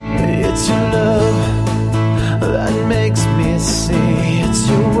It's your love that makes me see. It's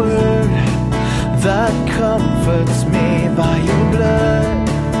your word that comforts me. By your blood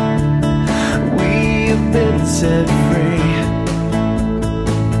we have been set free.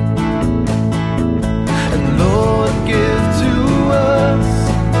 And Lord, give to us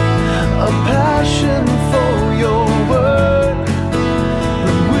a passion for your word,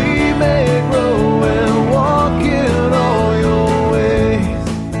 that we may grow and walk in all your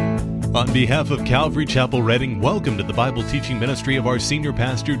ways. On behalf of Calvary Chapel Redding, welcome to the Bible teaching ministry of our senior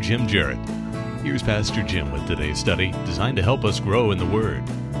pastor, Jim Jarrett. Here's Pastor Jim with today's study, designed to help us grow in the Word.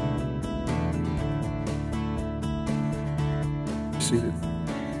 Seated.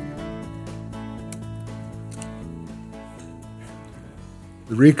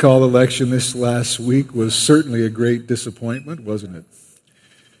 The recall election this last week was certainly a great disappointment, wasn't it?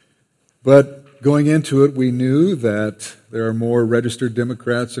 But going into it, we knew that there are more registered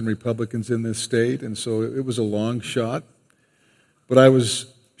Democrats than Republicans in this state, and so it was a long shot. But I was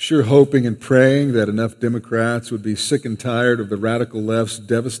sure hoping and praying that enough Democrats would be sick and tired of the radical left's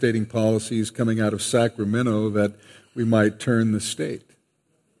devastating policies coming out of Sacramento that we might turn the state.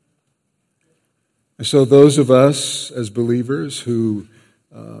 And so those of us as believers who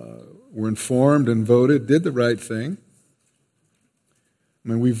were informed and voted did the right thing. I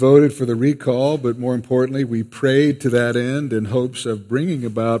mean, we voted for the recall, but more importantly, we prayed to that end in hopes of bringing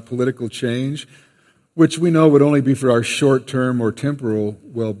about political change, which we know would only be for our short-term or temporal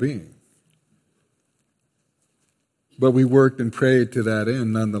well-being. But we worked and prayed to that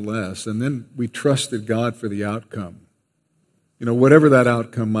end nonetheless, and then we trusted God for the outcome. You know, whatever that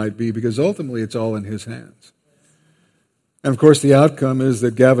outcome might be, because ultimately it's all in His hands. And of course, the outcome is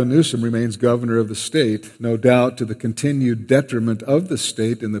that Gavin Newsom remains governor of the state, no doubt to the continued detriment of the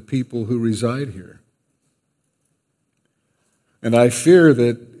state and the people who reside here. And I fear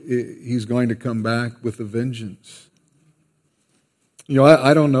that he's going to come back with a vengeance. You know,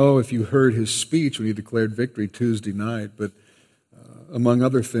 I don't know if you heard his speech when he declared victory Tuesday night, but among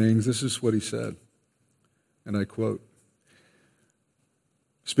other things, this is what he said, and I quote,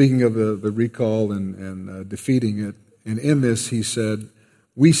 speaking of the recall and defeating it, and in this he said,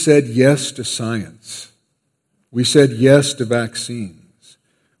 "We said yes to science. We said yes to vaccines.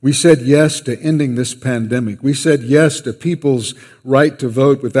 We said yes to ending this pandemic. We said yes to people's right to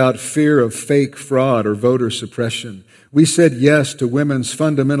vote without fear of fake fraud or voter suppression. We said yes to women's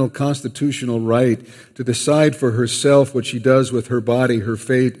fundamental constitutional right to decide for herself what she does with her body, her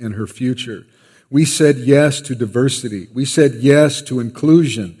fate, and her future. We said yes to diversity. We said yes to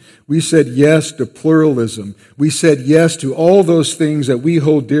inclusion. We said yes to pluralism. We said yes to all those things that we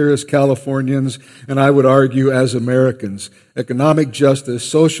hold dear as Californians, and I would argue as Americans. Economic justice,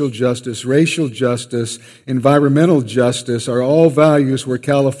 social justice, racial justice, environmental justice are all values where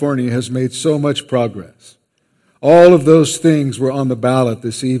California has made so much progress. All of those things were on the ballot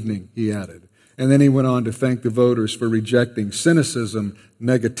this evening," he added. And then he went on to thank the voters for rejecting cynicism,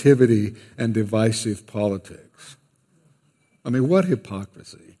 negativity, and divisive politics. I mean, what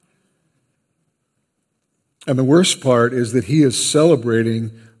hypocrisy. And the worst part is that he is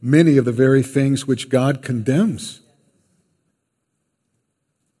celebrating many of the very things which God condemns.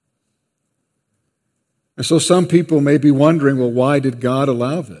 And so some people may be wondering, well, why did God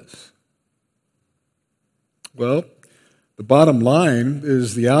allow this? Well, the bottom line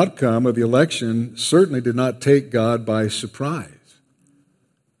is the outcome of the election certainly did not take God by surprise.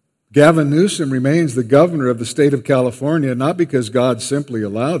 Gavin Newsom remains the governor of the state of California, not because God simply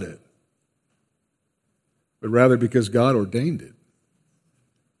allowed it, but rather because God ordained it.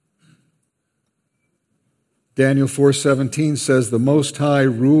 Daniel 4:17 says, "The Most High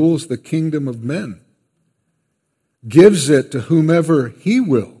rules the kingdom of men, gives it to whomever He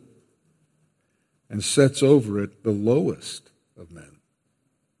will, and sets over it the lowest of men."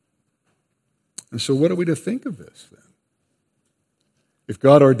 And so what are we to think of this then? If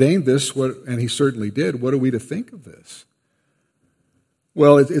God ordained this, and He certainly did, what are we to think of this?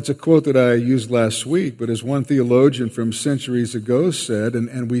 Well, it's a quote that I used last week, but as one theologian from centuries ago said,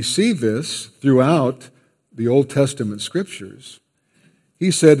 and we see this throughout the Old Testament scriptures,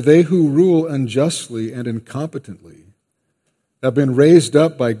 he said, "They who rule unjustly and incompetently have been raised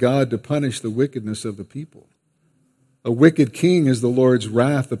up by God to punish the wickedness of the people. A wicked king is the Lord's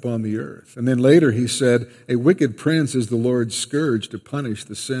wrath upon the earth." And then later he said, "A wicked prince is the Lord's scourge to punish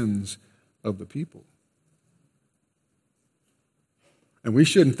the sins of the people." And we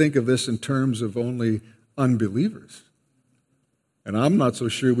shouldn't think of this in terms of only unbelievers. And I'm not so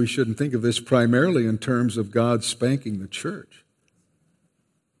sure we shouldn't think of this primarily in terms of God spanking the church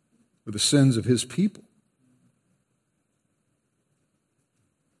for the sins of His people.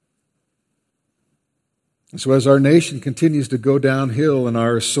 So as our nation continues to go downhill and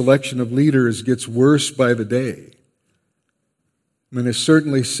our selection of leaders gets worse by the day, I mean, it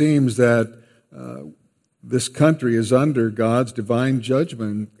certainly seems that this country is under God's divine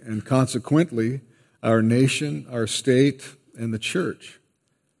judgment, and consequently, our nation, our state, and the church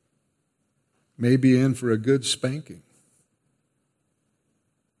may be in for a good spanking,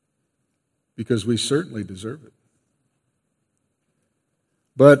 because we certainly deserve it.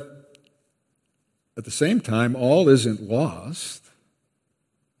 But at the same time, all isn't lost,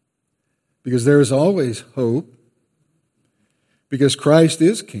 because there is always hope, because Christ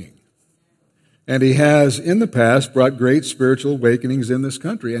is King. And He has, in the past, brought great spiritual awakenings in this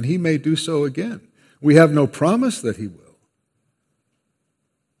country, and He may do so again. We have no promise that He will.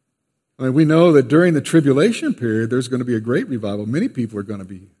 I mean, we know that during the tribulation period, there's going to be a great revival. Many people are going to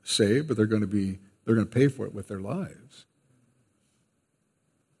be saved, but they're going to pay for it with their lives.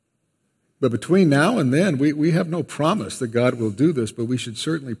 But between now and then, we have no promise that God will do this, but we should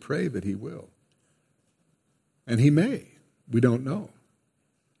certainly pray that He will. And He may. We don't know.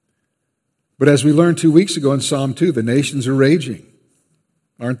 But as we learned 2 weeks ago in Psalm 2, the nations are raging,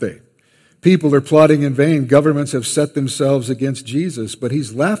 aren't they? People are plotting in vain. Governments have set themselves against Jesus, but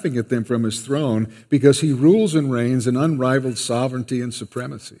He's laughing at them from His throne because He rules and reigns in unrivaled sovereignty and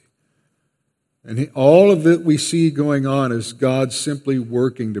supremacy. And all of that we see going on is God simply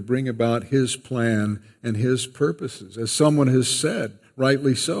working to bring about His plan and His purposes. As someone has said,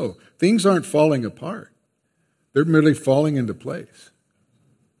 rightly so, things aren't falling apart. They're merely falling into place.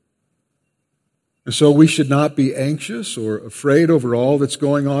 And so we should not be anxious or afraid over all that's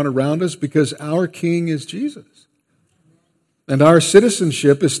going on around us, because our King is Jesus. And our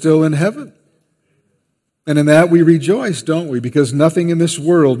citizenship is still in heaven. And in that we rejoice, don't we? Because nothing in this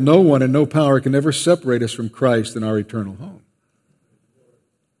world, no one and no power can ever separate us from Christ and our eternal home.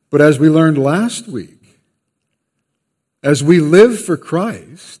 But as we learned last week, as we live for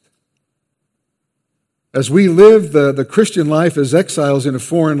Christ, as we live the Christian life as exiles in a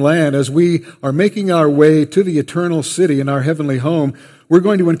foreign land, as we are making our way to the eternal city in our heavenly home, we're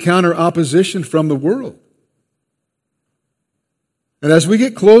going to encounter opposition from the world. And as we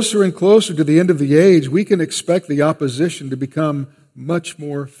get closer and closer to the end of the age, we can expect the opposition to become much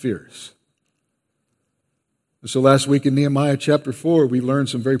more fierce. And so last week in Nehemiah chapter 4, we learned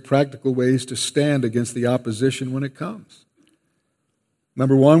some very practical ways to stand against the opposition when it comes.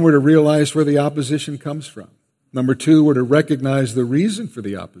 Number one, we're to realize where the opposition comes from. Number two, we're to recognize the reason for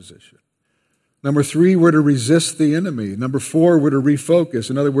the opposition. Number three, we're to resist the enemy. Number four, we're to refocus.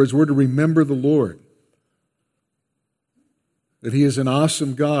 In other words, we're to remember the Lord, that He is an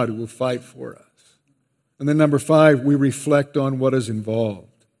awesome God who will fight for us. And then number five, we reflect on what is involved.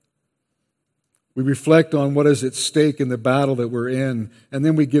 We reflect on what is at stake in the battle that we're in, and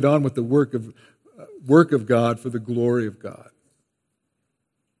then we get on with the work of God for the glory of God.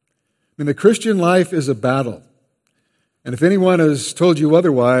 I mean, the Christian life is a battle. And if anyone has told you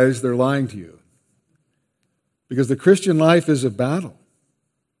otherwise, they're lying to you. Because the Christian life is a battle.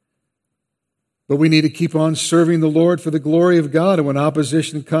 But we need to keep on serving the Lord for the glory of God. And when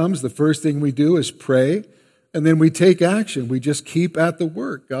opposition comes, the first thing we do is pray, and then we take action. We just keep at the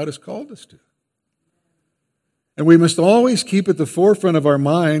work God has called us to. And we must always keep at the forefront of our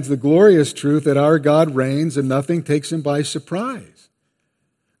minds the glorious truth that our God reigns and nothing takes Him by surprise.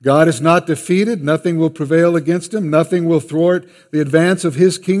 God is not defeated. Nothing will prevail against Him. Nothing will thwart the advance of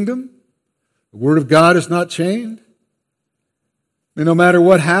His kingdom. The Word of God is not chained. And no matter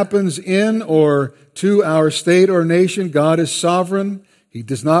what happens in or to our state or nation, God is sovereign. He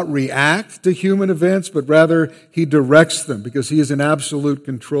does not react to human events, but rather He directs them because He is in absolute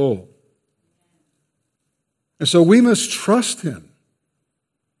control. And so we must trust Him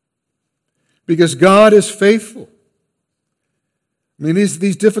because God is faithful. I mean,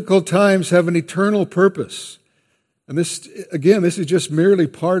 these difficult times have an eternal purpose. And this is just merely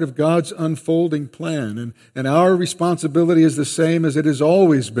part of God's unfolding plan. And our responsibility is the same as it has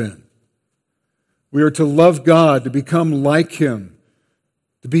always been. We are to love God, to become like Him,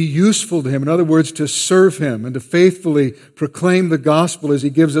 to be useful to Him. In other words, to serve Him and to faithfully proclaim the gospel as He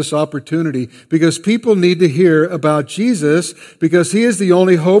gives us opportunity. Because people need to hear about Jesus because He is the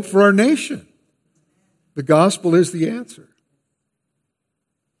only hope for our nation. The gospel is the answer.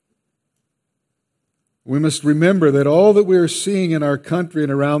 We must remember that all that we are seeing in our country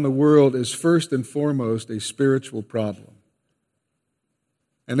and around the world is first and foremost a spiritual problem.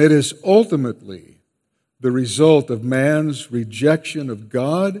 And it is ultimately the result of man's rejection of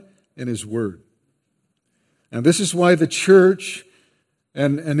God and His Word. And this is why the church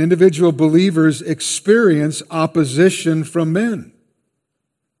and individual believers experience opposition from men.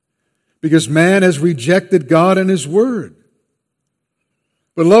 because man has rejected God and His Word.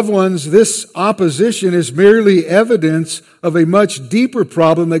 But loved ones, this opposition is merely evidence of a much deeper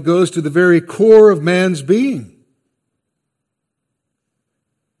problem that goes to the very core of man's being.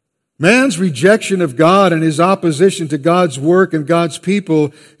 Man's rejection of God and his opposition to God's work and God's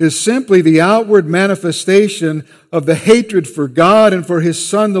people is simply the outward manifestation of the hatred for God and for His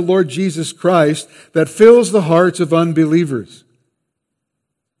Son, the Lord Jesus Christ, that fills the hearts of unbelievers.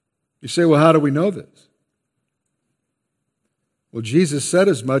 You say, well, how do we know this? Well, Jesus said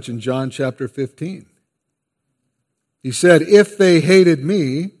as much in John chapter 15. He said, if they hated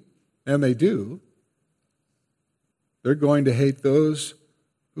me, and they do, they're going to hate those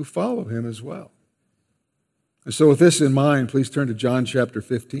who follow Him as well. And so with this in mind, please turn to John chapter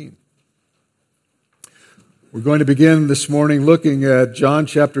 15. We're going to begin this morning looking at John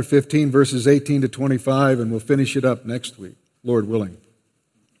chapter 15, verses 18 to 25, and we'll finish it up next week, Lord willing.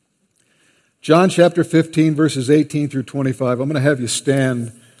 John chapter 15, verses 18 through 25. I'm going to have you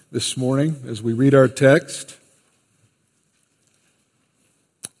stand this morning as we read our text.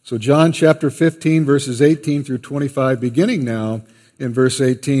 So John chapter 15, verses 18 through 25, beginning now in verse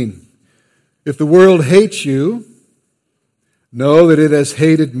 18. If the world hates you, know that it has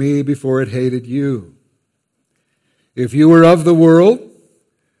hated me before it hated you. If you were of the world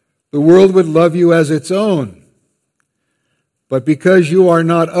would love you as its own. But because you are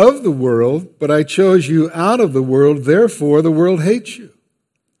not of the world, but I chose you out of the world, therefore the world hates you.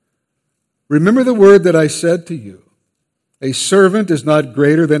 Remember the word that I said to you. A servant is not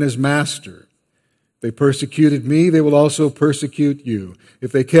greater than his master. If they persecuted me, they will also persecute you.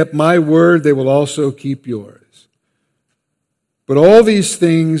 If they kept my word, they will also keep yours. But all these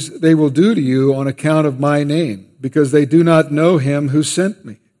things they will do to you on account of my name, because they do not know Him who sent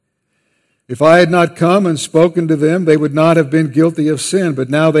me. If I had not come and spoken to them, they would not have been guilty of sin, but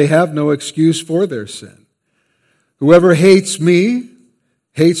now they have no excuse for their sin. Whoever hates me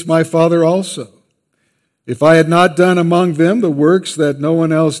hates my Father also. If I had not done among them the works that no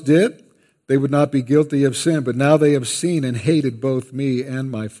one else did, they would not be guilty of sin, but now they have seen and hated both me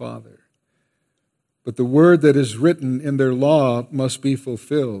and my Father. But the word that is written in their law must be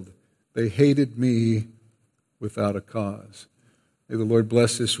fulfilled. They hated me without a cause. May the Lord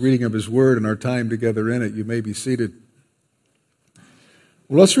bless this reading of His word and our time together in it. You may be seated.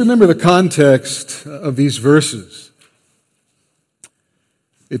 Well, let's remember the context of these verses.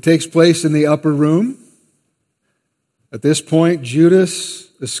 It takes place in the upper room. At this point,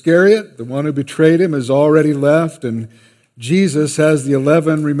 Judas Iscariot, the one who betrayed Him, has already left, and Jesus has the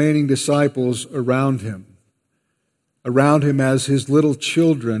 11 remaining disciples around Him. Around Him as His little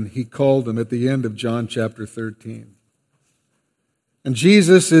children, He called them at the end of John chapter 13. And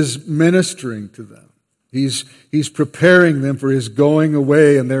Jesus is ministering to them. He's preparing them for His going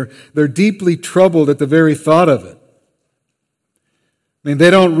away, and they're deeply troubled at the very thought of it. I mean, they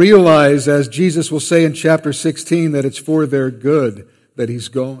don't realize, as Jesus will say in chapter 16, that it's for their good that He's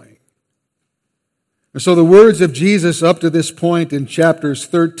going. And so the words of Jesus up to this point in chapters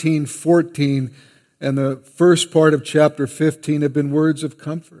 13, 14, and the first part of chapter 15 have been words of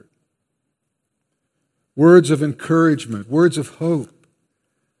comfort, words of encouragement, words of hope.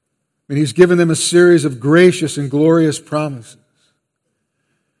 And He's given them a series of gracious and glorious promises.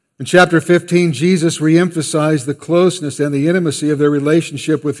 In chapter 15, Jesus reemphasized the closeness and the intimacy of their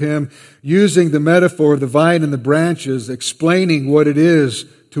relationship with Him, using the metaphor of the vine and the branches, explaining what it is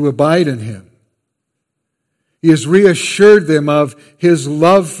to abide in Him. He has reassured them of His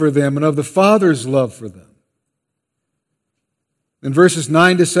love for them and of the Father's love for them. In verses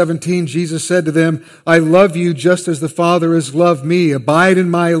 9 to 17, Jesus said to them, I love you just as the Father has loved me. Abide in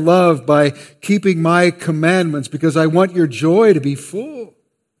my love by keeping my commandments, because I want your joy to be full.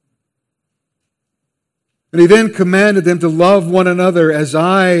 And He then commanded them to love one another as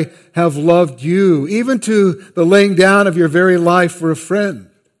I have loved you, even to the laying down of your very life for a friend,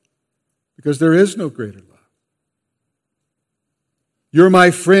 because there is no greater love. You're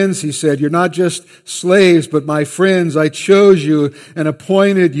my friends, He said. You're not just slaves, but my friends. I chose you and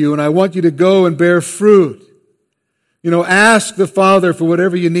appointed you, and I want you to go and bear fruit. Ask the Father for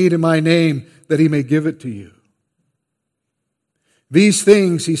whatever you need in my name, that He may give it to you. These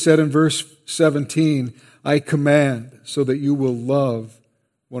things, He said in verse 17, I command, so that you will love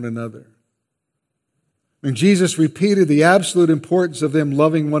one another. And Jesus repeated the absolute importance of them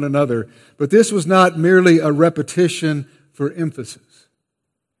loving one another, but this was not merely a repetition for emphasis.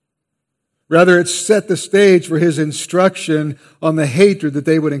 Rather, it set the stage for His instruction on the hatred that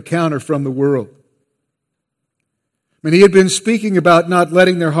they would encounter from the world. And he had been speaking about not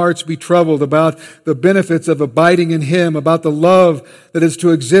letting their hearts be troubled, about the benefits of abiding in him, about the love that is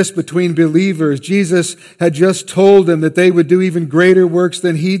to exist between believers. Jesus had just told them that they would do even greater works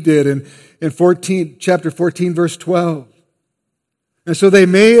than he did in chapter 14, verse 12. And so they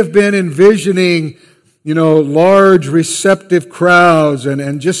may have been envisioning, large receptive crowds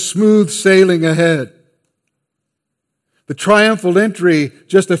and just smooth sailing ahead. The triumphal entry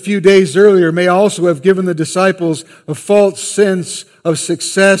just a few days earlier may also have given the disciples a false sense of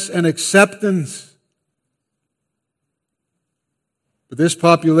success and acceptance. But this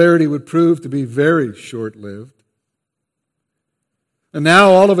popularity would prove to be very short-lived. And now,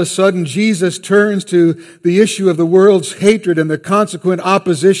 all of a sudden, Jesus turns to the issue of the world's hatred and the consequent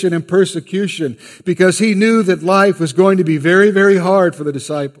opposition and persecution, because he knew that life was going to be very, very hard for the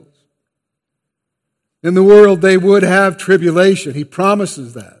disciples. In the world, they would have tribulation. He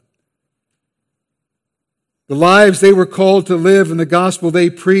promises that. The lives they were called to live and the gospel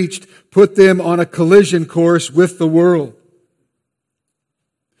they preached put them on a collision course with the world.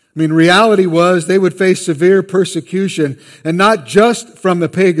 Reality was they would face severe persecution, and not just from the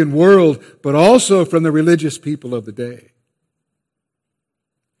pagan world, but also from the religious people of the day.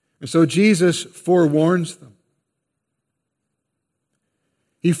 And so Jesus forewarns them.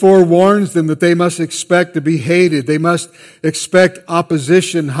 He forewarns them that they must expect to be hated. They must expect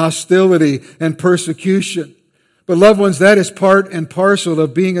opposition, hostility, and persecution. But loved ones, that is part and parcel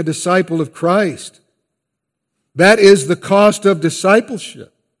of being a disciple of Christ. That is the cost of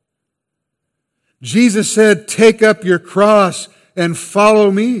discipleship. Jesus said, "Take up your cross and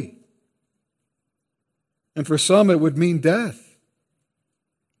follow me." And for some it would mean death.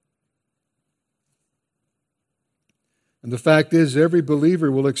 And the fact is, every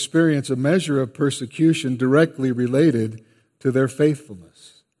believer will experience a measure of persecution directly related to their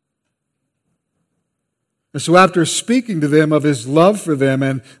faithfulness. And so after speaking to them of his love for them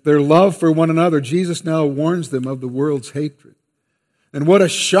and their love for one another, Jesus now warns them of the world's hatred. And what a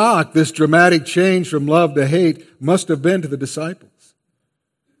shock this dramatic change from love to hate must have been to the disciples.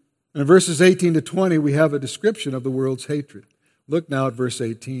 In verses 18 to 20, we have a description of the world's hatred. Look now at verse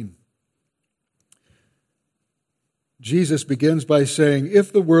 18. Jesus begins by saying,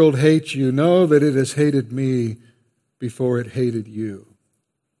 "If the world hates you, know that it has hated me before it hated you."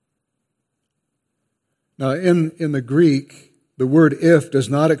 Now, in the Greek, the word "if" does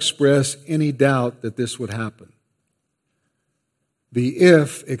not express any doubt that this would happen. The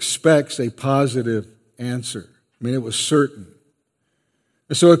 "if" expects a positive answer. It was certain.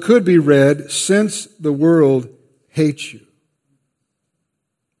 And so it could be read, "Since the world hates you."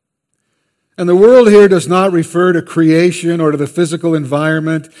 And the world here does not refer to creation or to the physical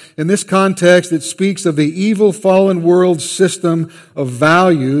environment. In this context, it speaks of the evil fallen world system of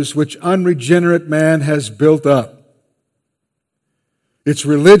values which unregenerate man has built up. Its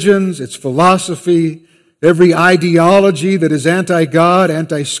religions, its philosophy, every ideology that is anti-God,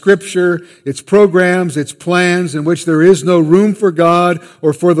 anti-Scripture, its programs, its plans in which there is no room for God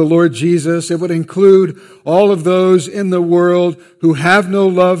or for the Lord Jesus. It would include all of those in the world who have no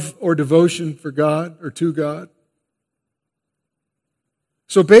love or devotion for God or to God.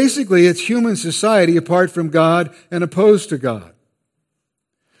 So basically, it's human society apart from God and opposed to God.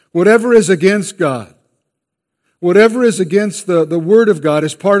 Whatever is against God, whatever is against the Word of God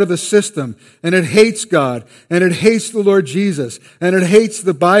is part of the system, and it hates God, and it hates the Lord Jesus, and it hates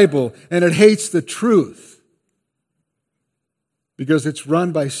the Bible, and it hates the truth, because it's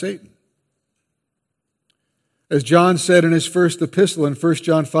run by Satan. As John said in his first epistle in 1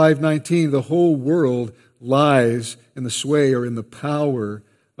 John 5:19, the whole world lies in the sway or in the power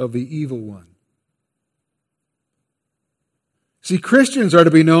of the evil one. See, Christians are to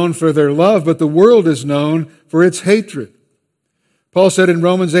be known for their love, but the world is known for its hatred. Paul said in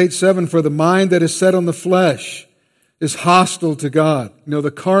Romans 8:7, "For the mind that is set on the flesh is hostile to God." The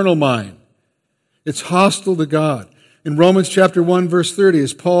carnal mind. It's hostile to God. In Romans chapter 1, verse 30,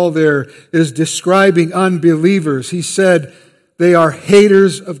 as Paul there is describing unbelievers, he said they are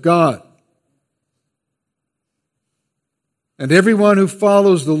haters of God. And everyone who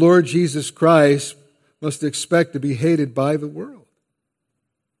follows the Lord Jesus Christ must expect to be hated by the world.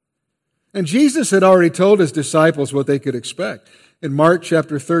 And Jesus had already told his disciples what they could expect. In Mark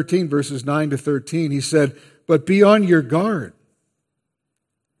chapter 13, verses 9 to 13, he said, "But be on your guard.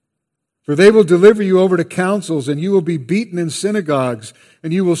 For they will deliver you over to councils, and you will be beaten in synagogues,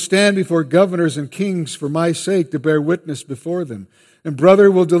 and you will stand before governors and kings for my sake to bear witness before them. And brother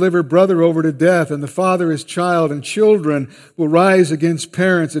will deliver brother over to death, and the father his child, and children will rise against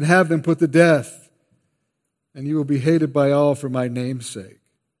parents and have them put to death. And you will be hated by all for my name's sake."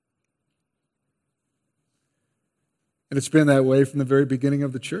 And it's been that way from the very beginning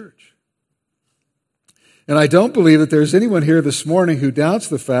of the church. And I don't believe that there's anyone here this morning who doubts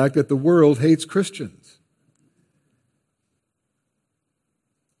the fact that the world hates Christians.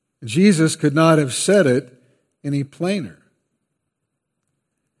 Jesus could not have said it any plainer.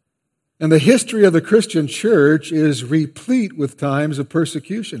 And the history of the Christian church is replete with times of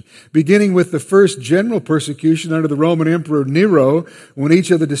persecution, beginning with the first general persecution under the Roman Emperor Nero, when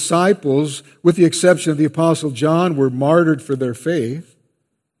each of the disciples, with the exception of the Apostle John, were martyred for their faith.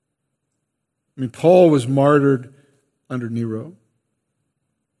 Paul was martyred under Nero.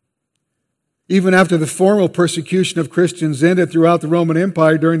 Even after the formal persecution of Christians ended throughout the Roman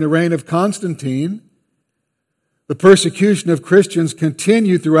Empire during the reign of Constantine, the persecution of Christians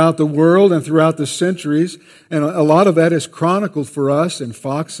continued throughout the world and throughout the centuries, and a lot of that is chronicled for us in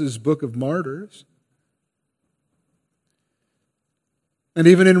Fox's Book of Martyrs. And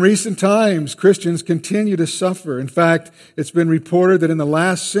even in recent times, Christians continue to suffer. In fact, it's been reported that in the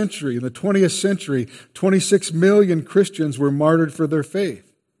last century, in the 20th century, 26 million Christians were martyred for their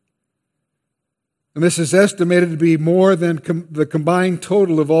faith. And this is estimated to be more than the combined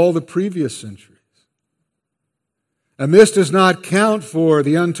total of all the previous centuries. And this does not count for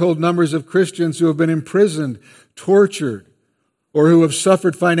the untold numbers of Christians who have been imprisoned, tortured, or who have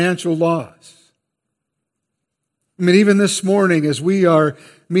suffered financial loss. Even this morning, as we are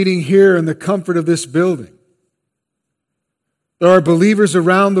meeting here in the comfort of this building, there are believers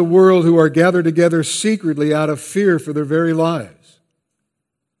around the world who are gathered together secretly out of fear for their very lives.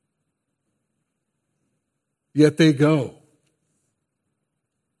 Yet they go.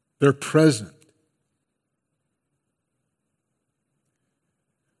 They're present.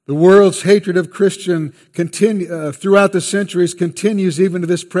 The world's hatred of Christians throughout the centuries continues even to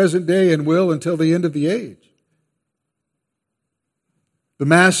this present day and will until the end of the age. The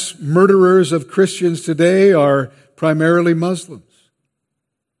mass murderers of Christians today are primarily Muslims.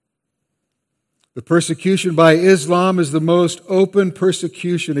 The persecution by Islam is the most open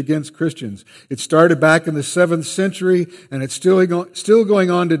persecution against Christians. It started back in the 7th century, and it's still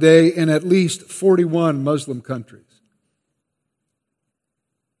going on today in at least 41 Muslim countries.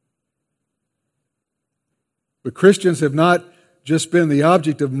 But Christians have not just been the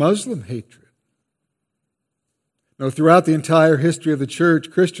object of Muslim hatred. No, throughout the entire history of the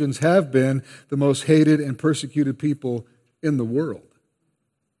church, Christians have been the most hated and persecuted people in the world.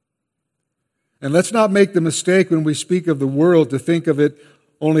 And let's not make the mistake when we speak of the world to think of it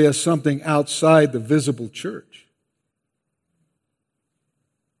only as something outside the visible church.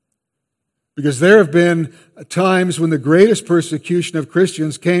 Because there have been times when the greatest persecution of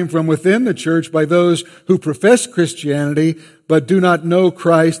Christians came from within the church by those who profess Christianity but do not know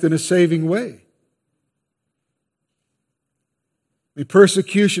Christ in a saving way. The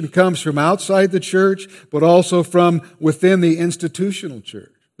persecution comes from outside the church, but also from within the institutional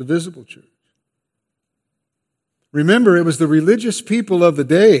church, the visible church. Remember, it was the religious people of the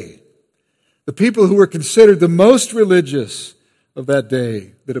day, the people who were considered the most religious of that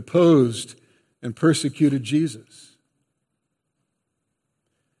day, that opposed and persecuted Jesus.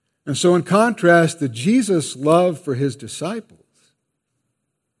 And so in contrast, the Jesus love for his disciples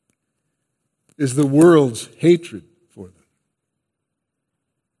is the world's hatred for them.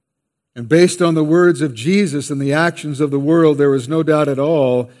 And based on the words of Jesus and the actions of the world, there is no doubt at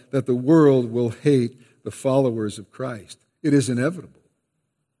all that the world will hate the followers of Christ. It is inevitable.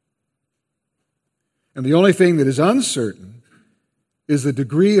 And the only thing that is uncertain is the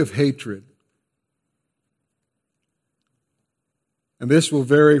degree of hatred. And this will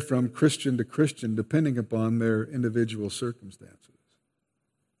vary from Christian to Christian depending upon their individual circumstances.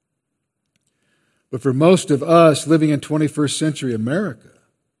 But for most of us living in 21st century America,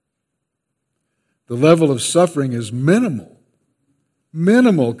 the level of suffering is minimal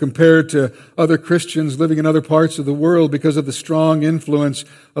compared to other Christians living in other parts of the world because of the strong influence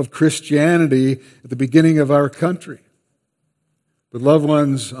of Christianity at the beginning of our country. But loved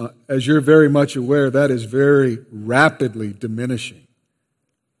ones, as you're very much aware, that is very rapidly diminishing.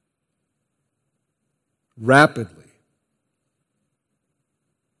 Rapidly.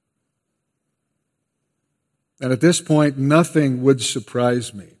 And at this point, nothing would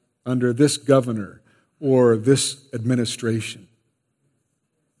surprise me under this governor or this administration.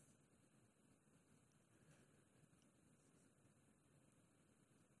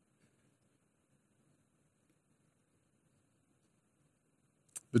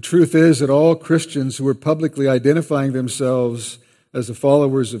 The truth is that all Christians who are publicly identifying themselves as the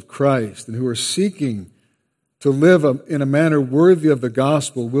followers of Christ and who are seeking to live in a manner worthy of the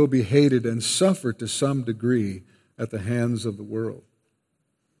gospel will be hated and suffer to some degree at the hands of the world.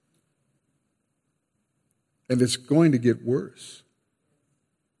 And it's going to get worse.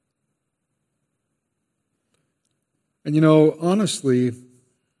 And honestly,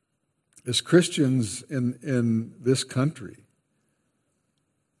 as Christians in this country,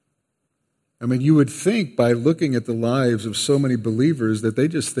 you would think by looking at the lives of so many believers that they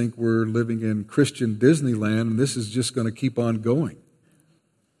just think we're living in Christian Disneyland and this is just going to keep on going.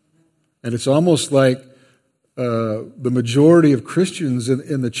 And it's almost like the majority of Christians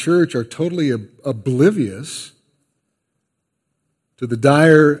in the church are totally oblivious to the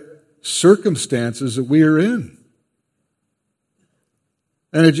dire circumstances that we are in.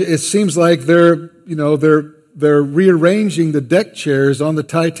 And it seems like they're rearranging the deck chairs on the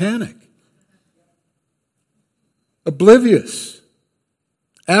Titanic. Oblivious,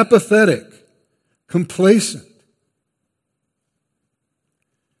 apathetic, complacent.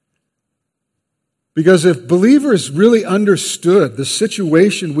 Because if believers really understood the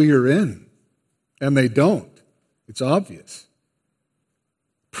situation we are in, and they don't, it's obvious.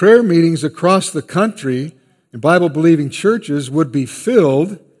 Prayer meetings across the country in Bible-believing churches would be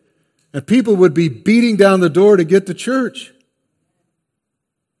filled, and people would be beating down the door to get to church.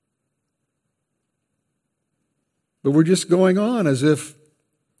 But we're just going on as if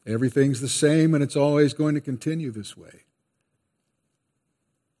everything's the same and it's always going to continue this way.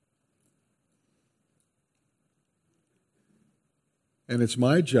 And it's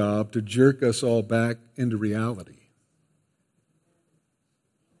my job to jerk us all back into reality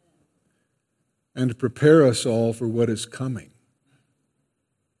and to prepare us all for what is coming.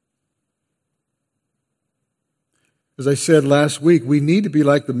 As I said last week, we need to be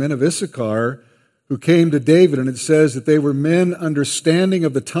like the men of Issachar who came to David, and it says that they were men understanding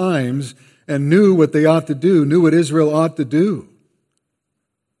of the times and knew what they ought to do, knew what Israel ought to do.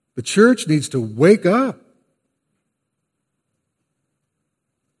 The church needs to wake up.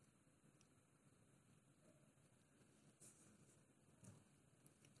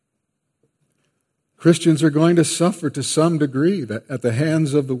 Christians are going to suffer to some degree at the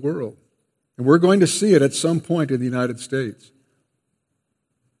hands of the world. And we're going to see it at some point in the United States.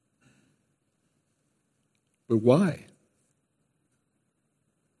 But why?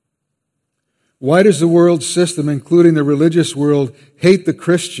 Why does the world system, including the religious world, hate the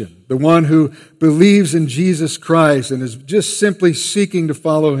Christian, the one who believes in Jesus Christ and is just simply seeking to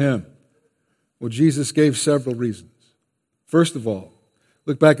follow Him? Well, Jesus gave several reasons. First of all,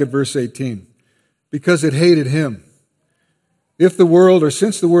 look back at verse 18. Because it hated Him. If the world, or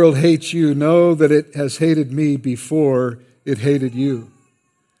since the world hates you, know that it has hated me before it hated you.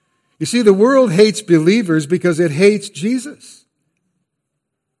 You see, the world hates believers because it hates Jesus.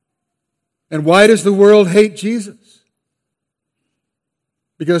 And why does the world hate Jesus?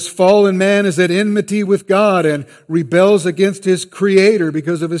 Because fallen man is at enmity with God and rebels against his Creator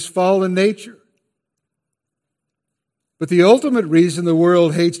because of his fallen nature. But the ultimate reason the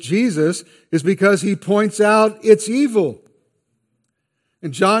world hates Jesus is because He points out its evil.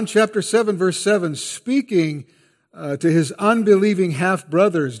 In John chapter 7, verse 7, speaking to His unbelieving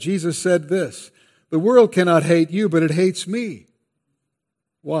half-brothers, Jesus said this, "The world cannot hate you, but it hates me."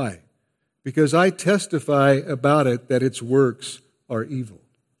 Why? Because I testify about it that its works are evil.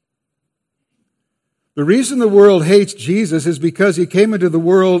 The reason the world hates Jesus is because He came into the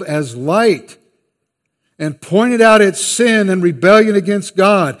world as light and pointed out its sin and rebellion against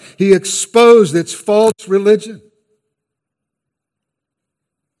God. He exposed its false religion.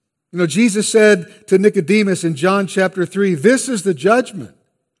 Jesus said to Nicodemus in John chapter 3, "This is the judgment,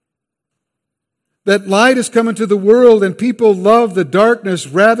 that light has come into the world and people love the darkness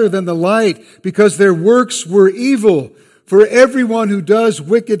rather than the light because their works were evil. For everyone who does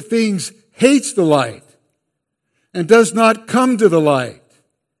wicked things hates the light and does not come to the light,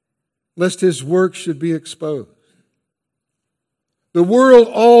 lest his work should be exposed." The world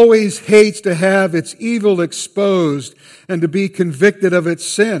always hates to have its evil exposed and to be convicted of its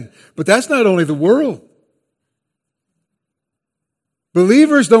sin. But that's not only the world.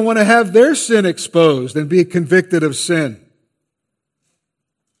 Believers don't want to have their sin exposed and be convicted of sin.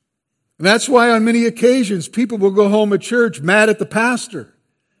 And that's why on many occasions people will go home at church mad at the pastor.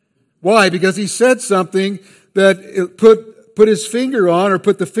 Why? Because he said something that put his finger on or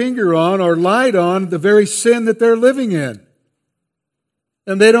put the finger on or lied on the very sin that they're living in.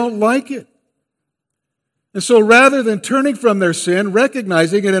 And they don't like it. And so rather than turning from their sin,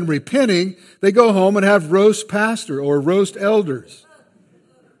 recognizing it and repenting, they go home and have roast pastor or roast elders.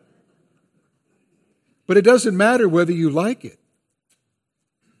 But it doesn't matter whether you like it.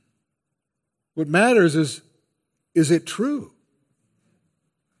 What matters is it true?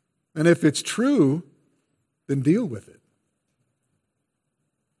 And if it's true, then deal with it.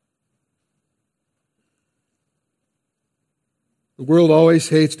 The world always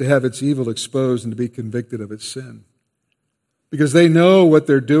hates to have its evil exposed and to be convicted of its sin, because they know what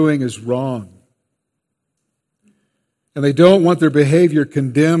they're doing is wrong. And they don't want their behavior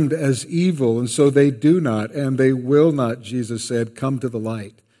condemned as evil, and so they do not, and they will not, Jesus said, come to the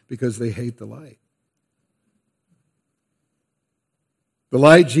light, because they hate the light. The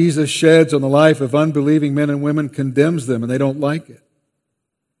light Jesus sheds on the life of unbelieving men and women condemns them, and they don't like it.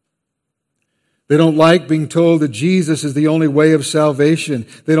 They don't like being told that Jesus is the only way of salvation.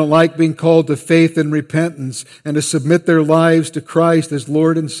 They don't like being called to faith and repentance and to submit their lives to Christ as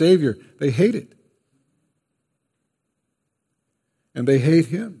Lord and Savior. They hate it. And they hate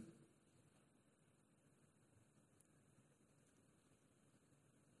Him.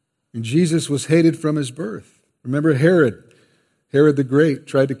 And Jesus was hated from His birth. Remember Herod? Herod the Great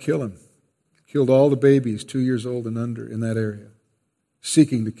tried to kill Him. Killed all the babies 2 years old and under in that area,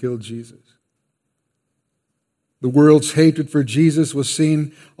 seeking to kill Jesus. The world's hatred for Jesus was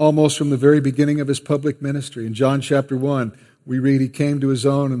seen almost from the very beginning of His public ministry. In John chapter 1, we read, He came to His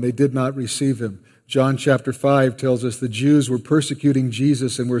own and they did not receive Him. John chapter 5 tells us the Jews were persecuting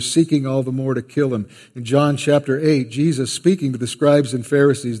Jesus and were seeking all the more to kill Him. In John chapter 8, Jesus, speaking to the scribes and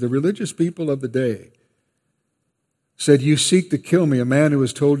Pharisees, the religious people of the day, said, you seek to kill me, a man who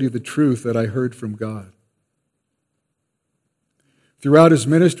has told you the truth that I heard from God. Throughout His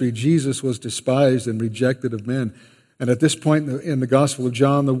ministry, Jesus was despised and rejected of men. And at this point in the Gospel of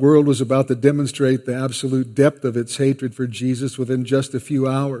John, the world was about to demonstrate the absolute depth of its hatred for Jesus within just a few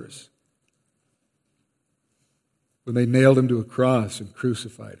hours, when they nailed Him to a cross and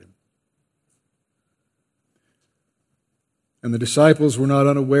crucified Him. And the disciples were not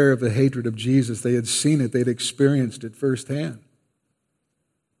unaware of the hatred of Jesus. They had seen it. They'd experienced it firsthand.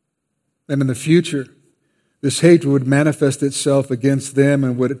 And in the future, this hatred would manifest itself against them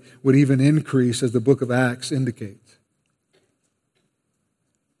and would even increase, as the book of Acts indicates.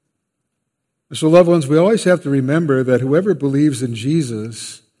 So, loved ones, we always have to remember that whoever believes in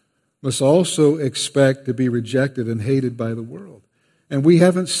Jesus must also expect to be rejected and hated by the world. And we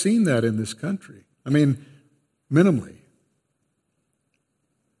haven't seen that in this country. I mean, minimally.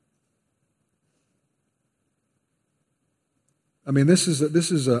 I mean, this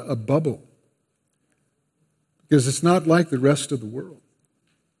is a bubble, because it's not like the rest of the world.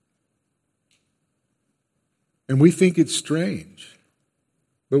 And we think it's strange,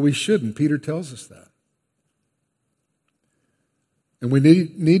 but we shouldn't. Peter tells us that. And we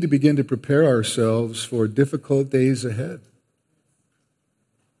need to begin to prepare ourselves for difficult days ahead.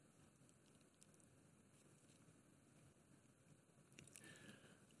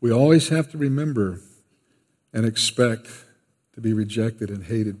 We always have to remember and expect to be rejected and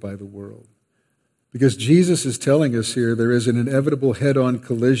hated by the world. Because Jesus is telling us here there is an inevitable head-on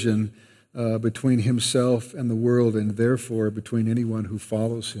collision between Himself and the world, and therefore between anyone who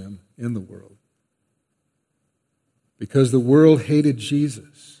follows Him in the world. Because the world hated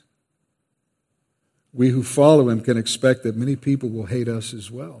Jesus, we who follow Him can expect that many people will hate us as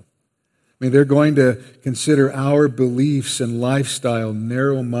well. I mean, they're going to consider our beliefs and lifestyle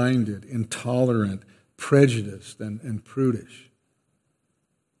narrow-minded, intolerant, prejudiced, and prudish.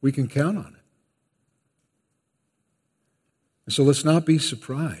 We can count on it. And so let's not be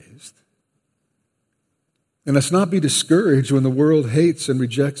surprised. And let's not be discouraged when the world hates and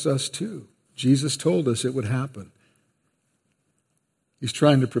rejects us too. Jesus told us it would happen. He's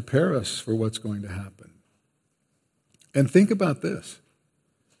trying to prepare us for what's going to happen. And think about this.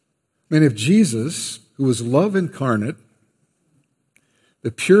 I mean, if Jesus, who was love incarnate,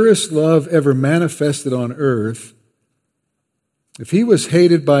 the purest love ever manifested on earth, if He was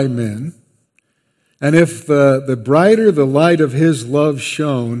hated by men, and if the brighter the light of His love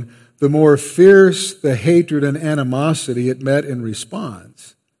shone, the more fierce the hatred and animosity it met in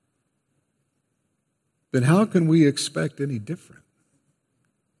response, then how can we expect any different?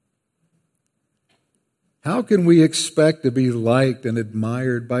 How can we expect to be liked and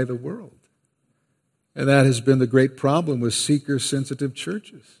admired by the world? And that has been the great problem with seeker-sensitive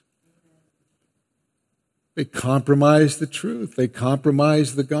churches. They compromise the truth. They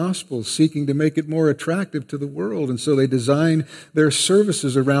compromise the gospel, seeking to make it more attractive to the world. And so they design their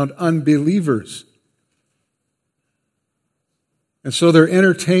services around unbelievers. And so they're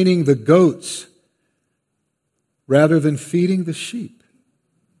entertaining the goats rather than feeding the sheep.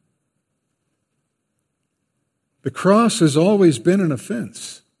 The cross has always been an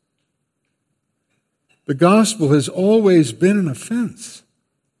offense. The gospel has always been an offense.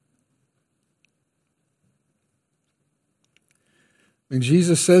 And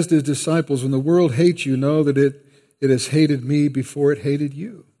Jesus says to His disciples, when the world hates you, know that it has hated me before it hated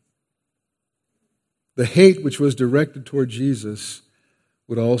you. The hate which was directed toward Jesus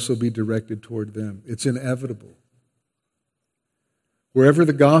would also be directed toward them. It's inevitable. Wherever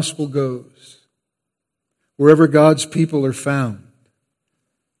the gospel goes, wherever God's people are found,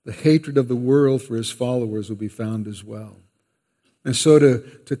 the hatred of the world for his followers will be found as well. And so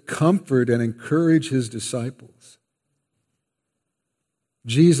to comfort and encourage his disciples,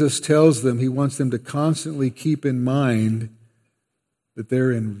 Jesus tells them he wants them to constantly keep in mind that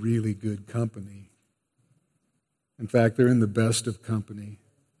they're in really good company. In fact, they're in the best of company.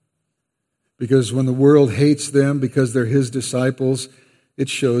 Because when the world hates them because they're his disciples, it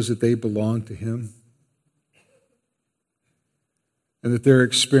shows that they belong to him. And that they're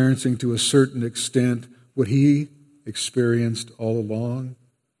experiencing to a certain extent what he experienced all along.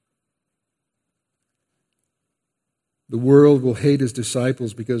 The world will hate his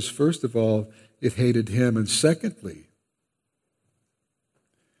disciples because, first of all, it hated him. And secondly,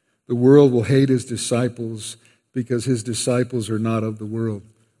 the world will hate his disciples because his disciples are not of the world.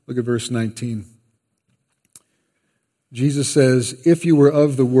 Look at verse 19. Jesus says, if you were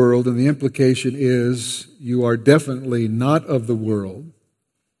of the world, and the implication is you are definitely not of the world.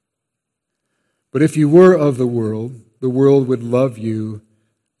 But if you were of the world would love you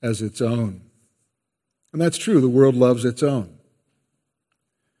as its own. And that's true, the world loves its own.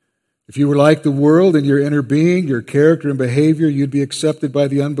 If you were like the world in your inner being, your character and behavior, you'd be accepted by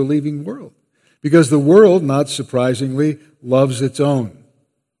the unbelieving world. Because the world, not surprisingly, loves its own.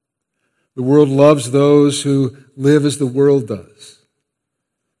 The world loves those who live as the world does.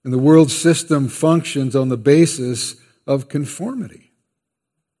 And the world system functions on the basis of conformity.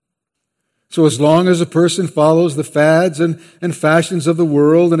 So as long as a person follows the fads and fashions of the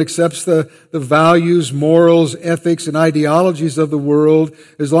world and accepts the values, morals, ethics, and ideologies of the world,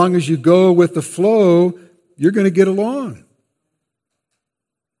 as long as you go with the flow, you're going to get along.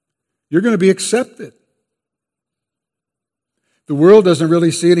 You're going to be accepted. The world doesn't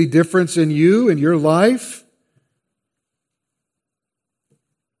really see any difference in you and your life.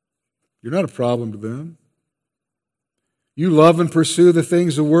 You're not a problem to them. You love and pursue the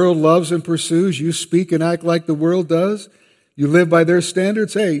things the world loves and pursues. You speak and act like the world does. You live by their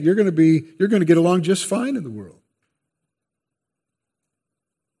standards. Hey, you're going to get along just fine in the world.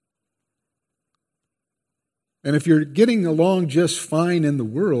 And if you're getting along just fine in the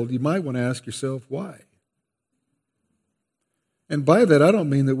world, you might want to ask yourself why. And by that, I don't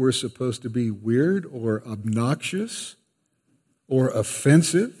mean that we're supposed to be weird or obnoxious or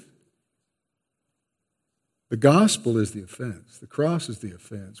offensive. The gospel is the offense. The cross is the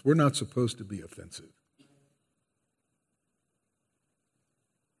offense. We're not supposed to be offensive.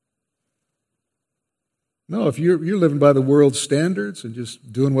 No, if you're living by the world's standards and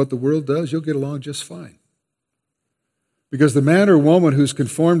just doing what the world does, you'll get along just fine. Because the man or woman who's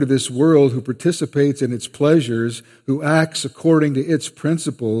conformed to this world, who participates in its pleasures, who acts according to its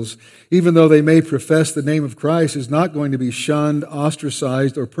principles, even though they may profess the name of Christ, is not going to be shunned,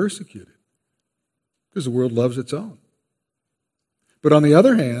 ostracized, or persecuted. Because the world loves its own. But on the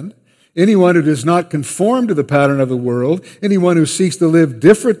other hand, anyone who does not conform to the pattern of the world, anyone who seeks to live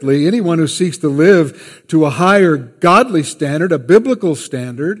differently, anyone who seeks to live to a higher godly standard, a biblical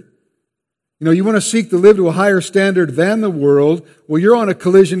standard, you want to seek to live to a higher standard than the world, well, you're on a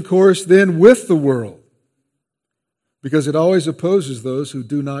collision course then with the world. Because it always opposes those who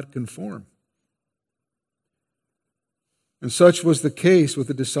do not conform. And such was the case with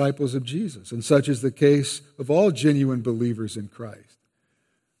the disciples of Jesus. And such is the case of all genuine believers in Christ.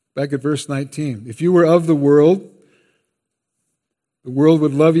 Back at verse 19. If you were of the world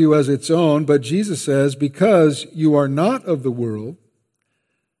would love you as its own. But Jesus says, because you are not of the world,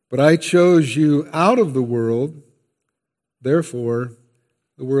 but I chose you out of the world, therefore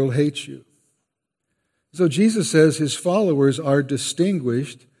the world hates you. So Jesus says his followers are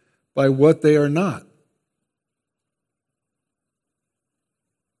distinguished by what they are not.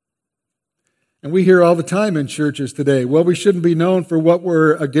 And we hear all the time in churches today, well, we shouldn't be known for what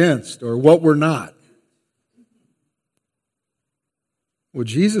we're against or what we're not. Well,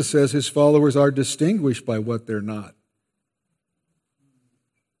 Jesus says his followers are distinguished by what they're not.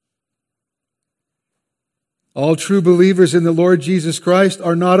 All true believers in the Lord Jesus Christ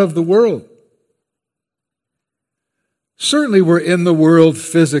are not of the world. Certainly we're in the world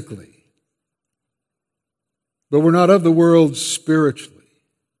physically, but we're not of the world spiritually.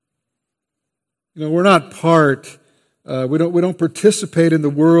 We're not we don't participate in the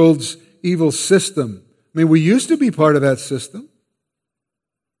world's evil system. We used to be part of that system.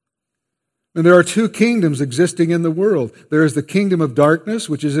 And there are two kingdoms existing in the world. There is the kingdom of darkness,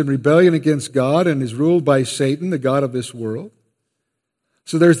 which is in rebellion against God and is ruled by Satan, the god of this world.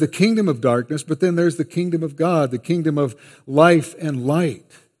 So there's the kingdom of darkness, but then there's the kingdom of God, the kingdom of life and light.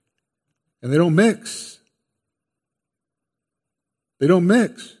 And they don't mix. They don't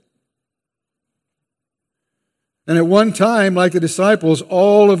mix. And at one time, like the disciples,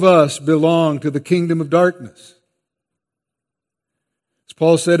 all of us belong to the kingdom of darkness. As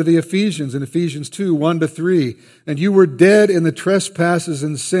Paul said to the Ephesians in Ephesians 2, 1-3, "And you were dead in the trespasses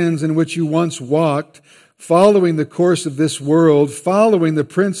and sins in which you once walked, following the course of this world, following the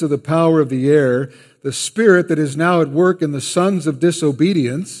prince of the power of the air, the spirit that is now at work in the sons of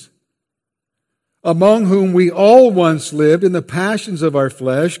disobedience, among whom we all once lived in the passions of our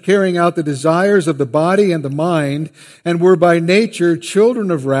flesh, carrying out the desires of the body and the mind, and were by nature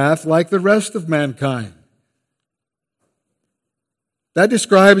children of wrath like the rest of mankind." That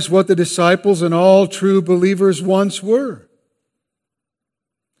describes what the disciples and all true believers once were.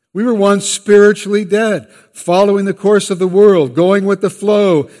 We were once spiritually dead, following the course of the world, going with the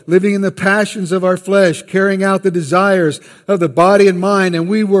flow, living in the passions of our flesh, carrying out the desires of the body and mind, and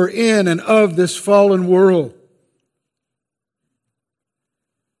we were in and of this fallen world.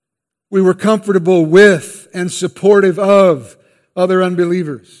 We were comfortable with and supportive of other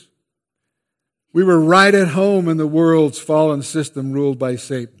unbelievers. We were right at home in the world's fallen system ruled by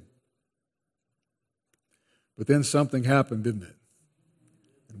Satan. But then something happened, didn't it?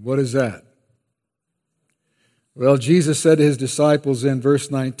 What is that? Well, Jesus said to his disciples in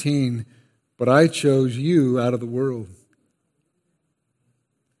verse 19, "But I chose you out of the world."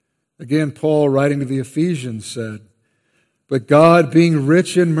 Again, Paul, writing to the Ephesians, said, "But God, being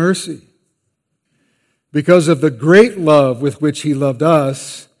rich in mercy, because of the great love with which He loved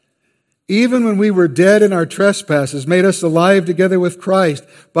us, even when we were dead in our trespasses, made us alive together with Christ.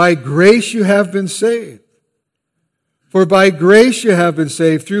 By grace you have been saved. For by grace you have been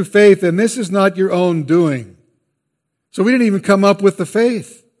saved through faith, and this is not your own doing." So we didn't even come up with the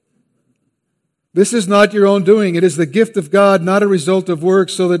faith. This is not your own doing. It is the gift of God, not a result of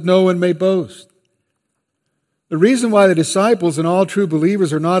works, so that no one may boast. The reason why the disciples and all true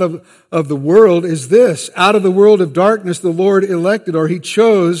believers are not of the world is this: out of the world of darkness the Lord elected, or He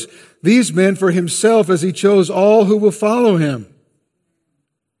chose these men for Himself, as He chose all who will follow Him.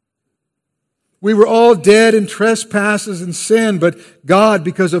 We were all dead in trespasses and sin, but God,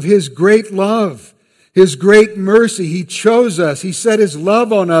 because of His great love, His great mercy, He chose us. He set His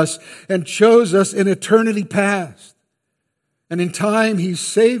love on us and chose us in eternity past. And in time, He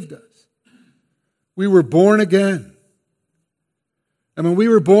saved us. We were born again. And when we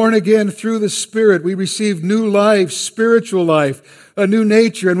were born again through the Spirit, we received new life, spiritual life, a new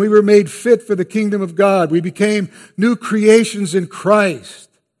nature, and we were made fit for the kingdom of God. We became new creations in Christ.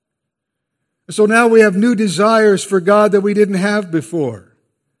 So now we have new desires for God that we didn't have before.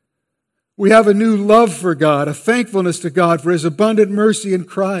 We have a new love for God, a thankfulness to God for His abundant mercy in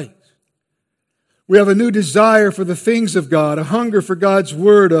Christ. We have a new desire for the things of God, a hunger for God's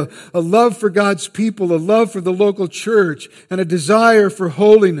Word, a love for God's people, a love for the local church, and a desire for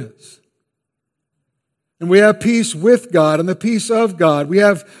holiness. And we have peace with God and the peace of God. We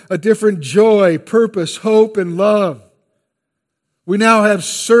have a different joy, purpose, hope, and love. We now have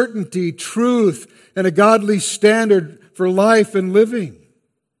certainty, truth, and a godly standard for life and living.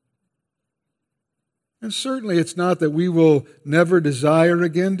 And certainly it's not that we will never desire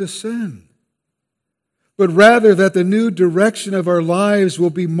again to sin, but rather that the new direction of our lives will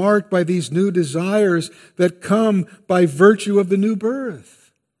be marked by these new desires that come by virtue of the new birth.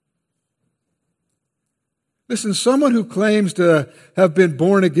 Listen, someone who claims to have been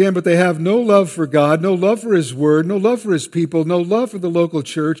born again, but they have no love for God, no love for His Word, no love for His people, no love for the local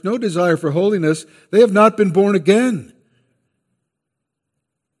church, no desire for holiness, they have not been born again.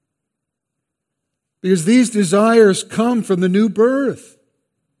 Because these desires come from the new birth.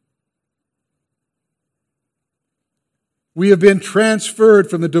 We have been transferred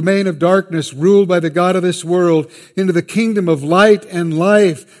from the domain of darkness ruled by the God of this world into the kingdom of light and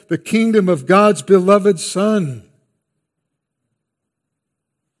life, the kingdom of God's beloved Son.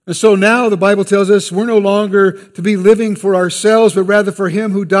 And so now the Bible tells us we're no longer to be living for ourselves, but rather for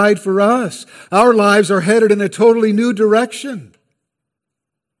Him who died for us. Our lives are headed in a totally new direction.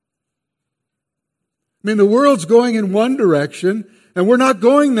 I mean, the world's going in one direction, and we're not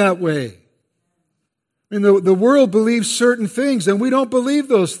going that way. I mean, the world believes certain things, and we don't believe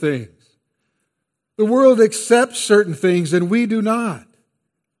those things. The world accepts certain things, and we do not.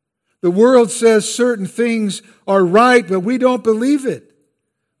 The world says certain things are right, but we don't believe it.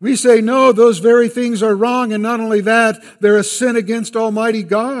 We say, no, those very things are wrong, and not only that, they're a sin against Almighty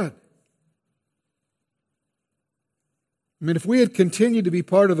God. I mean, if we had continued to be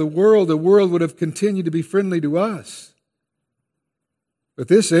part of the world would have continued to be friendly to us. But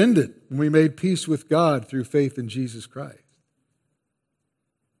this ended when we made peace with God through faith in Jesus Christ.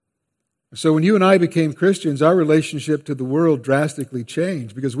 So when you and I became Christians, our relationship to the world drastically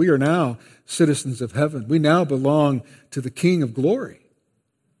changed because we are now citizens of heaven. We now belong to the King of glory.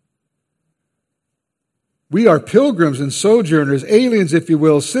 We are pilgrims and sojourners, aliens, if you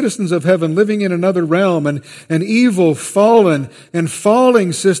will, citizens of heaven living in another realm, an evil, fallen, and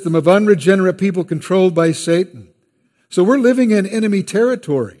falling system of unregenerate people controlled by Satan. So we're living in enemy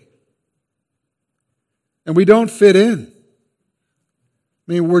territory. And we don't fit in.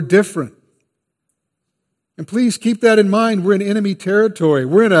 I mean, we're different. And please keep that in mind. We're in enemy territory.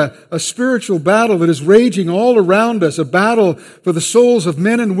 We're in a spiritual battle that is raging all around us, a battle for the souls of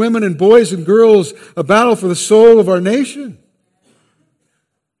men and women and boys and girls, a battle for the soul of our nation.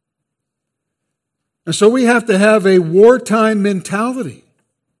 And so we have to have a wartime mentality.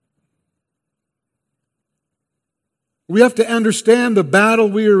 We have to understand the battle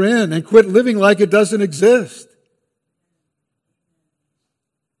we are in and quit living like it doesn't exist.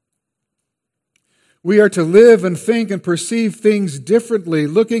 We are to live and think and perceive things differently,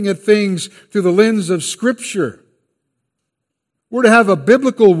 looking at things through the lens of Scripture. We're to have a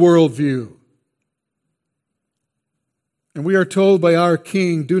biblical worldview. And we are told by our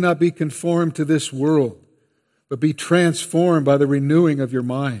King, do not be conformed to this world, but be transformed by the renewing of your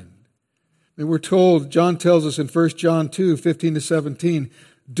mind. And we're told, John tells us in 1 John 2, 15 to 17,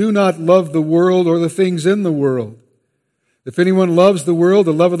 do not love the world or the things in the world. If anyone loves the world,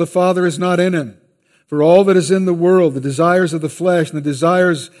 the love of the Father is not in him. For all that is in the world, the desires of the flesh and the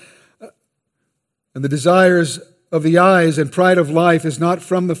desires of the eyes and pride of life is not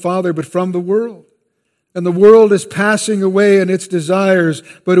from the Father, but from the world. And the world is passing away in its desires,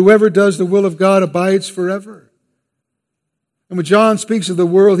 but whoever does the will of God abides forever. And when John speaks of the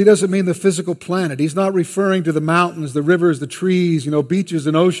world, he doesn't mean the physical planet. He's not referring to the mountains, the rivers, the trees, beaches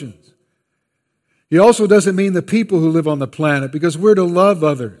and oceans. He also doesn't mean the people who live on the planet, because we're to love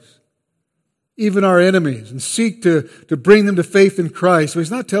others, even our enemies, and seek to bring them to faith in Christ. So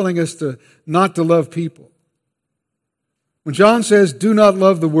he's not telling us not to love people. When John says, do not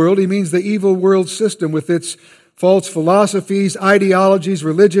love the world, he means the evil world system with its false philosophies, ideologies,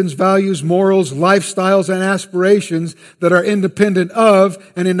 religions, values, morals, lifestyles, and aspirations that are independent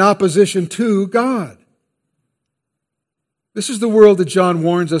of and in opposition to God. This is the world that John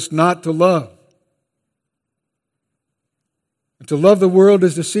warns us not to love. And to love the world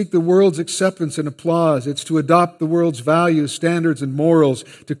is to seek the world's acceptance and applause. It's to adopt the world's values, standards, and morals,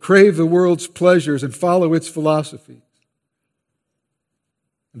 to crave the world's pleasures and follow its philosophies.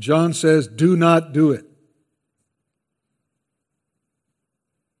 And John says, do not do it.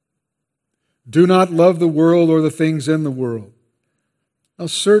 Do not love the world or the things in the world. Now,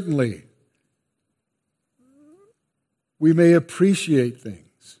 certainly, we may appreciate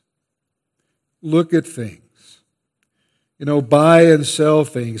things, look at things, buy and sell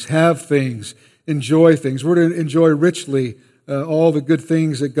things, have things, enjoy things. We're to enjoy richly all the good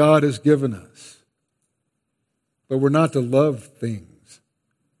things that God has given us. But we're not to love things.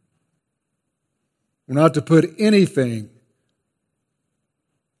 We're not to put anything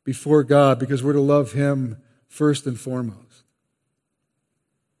before God, because we're to love Him first and foremost.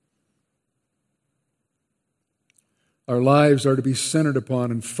 Our lives are to be centered upon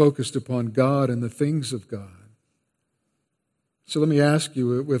and focused upon God and the things of God. So let me ask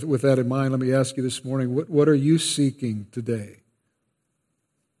you, with that in mind, let me ask you this morning, what are you seeking today?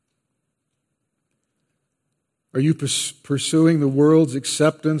 Are you pursuing the world's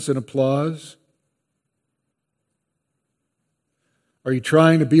acceptance and applause? Are you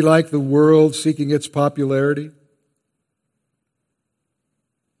trying to be like the world, seeking its popularity?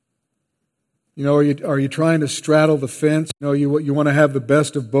 Are you trying to straddle the fence? You want to have the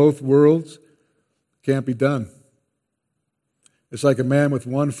best of both worlds? Can't be done. It's like a man with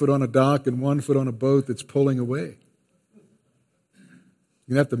one foot on a dock and one foot on a boat that's pulling away.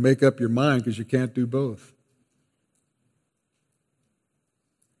 You have to make up your mind, because you can't do both.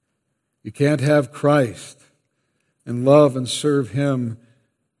 You can't have Christ and love and serve Him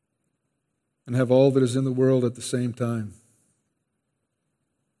and have all that is in the world at the same time.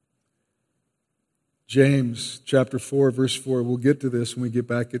 James chapter 4, verse 4. We'll get to this when we get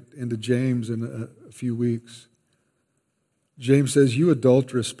back into James in a few weeks. James says, you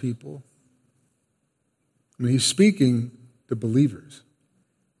adulterous people. He's speaking to believers.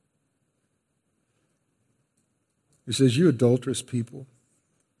 He says, you adulterous people.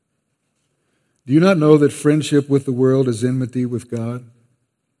 Do you not know that friendship with the world is enmity with God?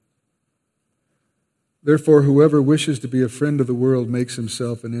 Therefore, whoever wishes to be a friend of the world makes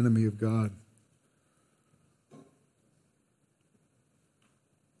himself an enemy of God.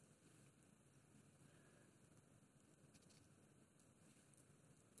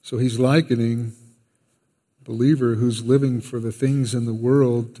 So he's likening a believer who's living for the things in the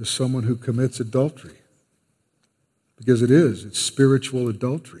world to someone who commits adultery. Because it's spiritual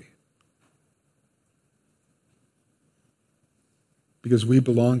adultery. Because we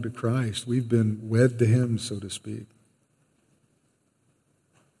belong to Christ. We've been wed to Him, so to speak.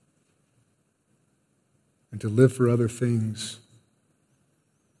 And to live for other things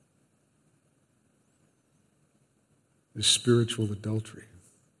is spiritual adultery.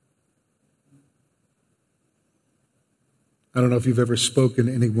 I don't know if you've ever spoken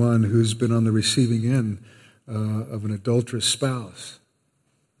to anyone who's been on the receiving end of an adulterous spouse.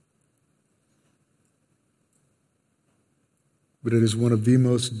 But it is one of the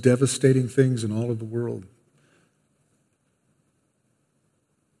most devastating things in all of the world.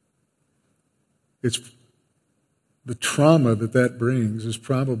 It's the trauma that brings is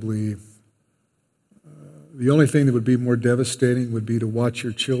probably the only thing that would be more devastating would be to watch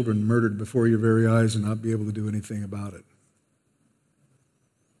your children murdered before your very eyes and not be able to do anything about it.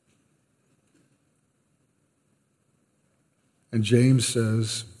 And James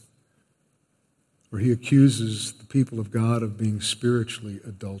says, or he accuses the people of God of being spiritually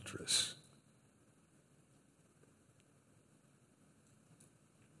adulterous.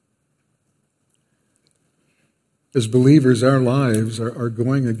 As believers, our lives are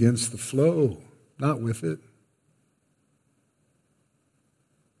going against the flow, not with it.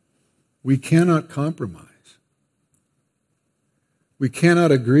 We cannot compromise. We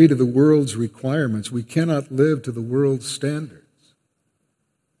cannot agree to the world's requirements. We cannot live to the world's standards.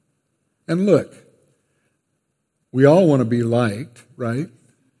 And look, we all want to be liked, right?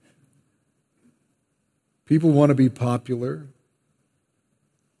 People want to be popular,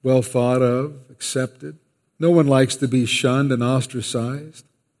 well thought of, accepted. No one likes to be shunned and ostracized.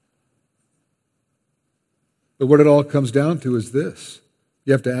 But what it all comes down to is this.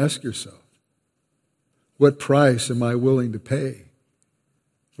 You have to ask yourself, what price am I willing to pay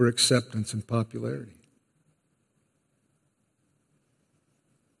for acceptance and popularity?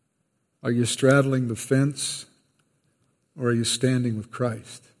 Are you straddling the fence, or are you standing with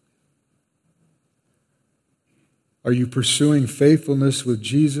Christ? Are you pursuing faithfulness with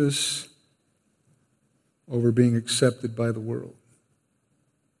Jesus over being accepted by the world?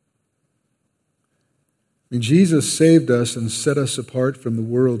 I mean, Jesus saved us and set us apart from the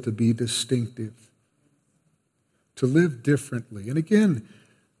world to be distinctive, to live differently. And again,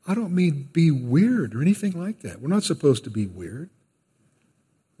 I don't mean be weird or anything like that. We're not supposed to be weird.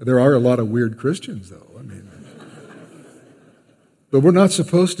 There are a lot of weird Christians, though. I mean, but we're not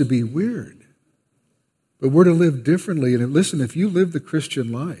supposed to be weird. But we're to live differently. And listen, if you live the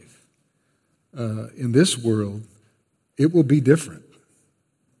Christian life in this world, it will be different.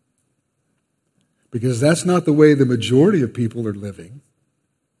 Because that's not the way the majority of people are living.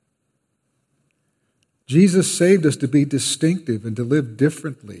 Jesus saved us to be distinctive and to live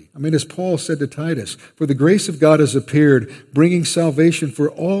differently. I mean, as Paul said to Titus, for the grace of God has appeared, bringing salvation for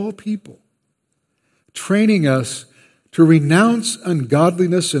all people, training us to renounce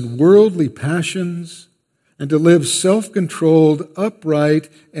ungodliness and worldly passions, and to live self-controlled, upright,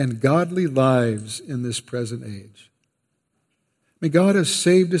 and godly lives in this present age. May God has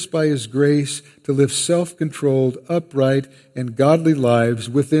saved us by His grace to live self-controlled, upright, and godly lives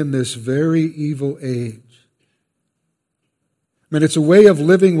within this very evil age. I mean, it's a way of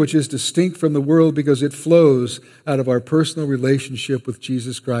living which is distinct from the world because it flows out of our personal relationship with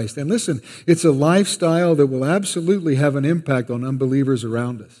Jesus Christ. And listen, it's a lifestyle that will absolutely have an impact on unbelievers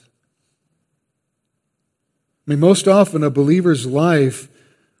around us. I mean, most often a believer's life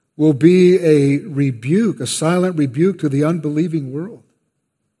will be a rebuke, a silent rebuke to the unbelieving world.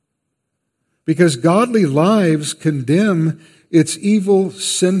 Because godly lives condemn its evil,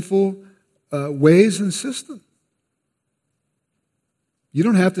 sinful ways and systems. You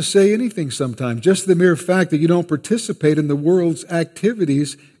don't have to say anything sometimes. Just the mere fact that you don't participate in the world's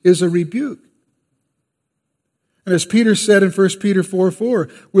activities is a rebuke. And as Peter said in 1 Peter 4:4,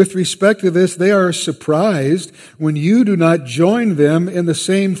 with respect to this, they are surprised when you do not join them in the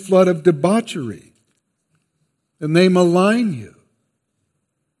same flood of debauchery, and they malign you.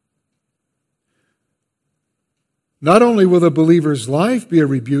 Not only will the believer's life be a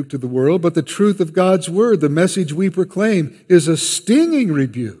rebuke to the world, but the truth of God's word, the message we proclaim, is a stinging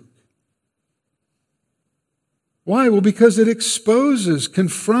rebuke. Why? Well, because it exposes,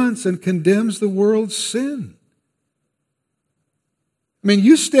 confronts, and condemns the world's sin. I mean,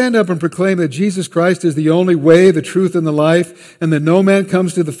 you stand up and proclaim that Jesus Christ is the only way, the truth, and the life, and that no man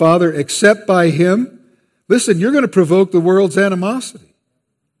comes to the Father except by Him. Listen, you're going to provoke the world's animosity.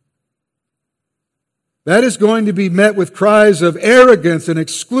 That is going to be met with cries of arrogance and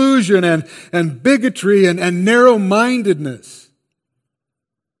exclusion and bigotry and narrow-mindedness.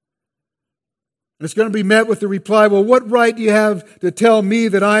 And it's going to be met with the reply, well, what right do you have to tell me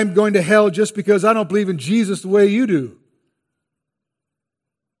that I'm going to hell just because I don't believe in Jesus the way you do?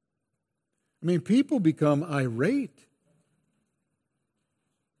 I mean, people become irate.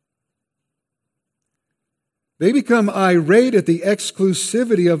 They become irate at the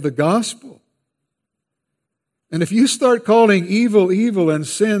exclusivity of the gospel. And if you start calling evil, evil, and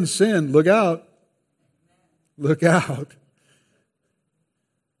sin, sin, look out. Look out.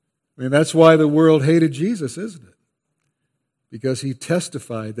 I mean, that's why the world hated Jesus, isn't it? Because he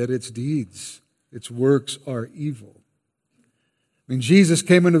testified that its deeds, its works are evil. I mean, Jesus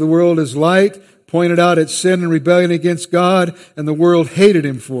came into the world as light, pointed out its sin and rebellion against God, and the world hated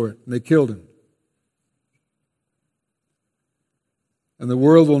him for it, and they killed him. And the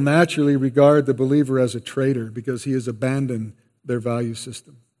world will naturally regard the believer as a traitor because he has abandoned their value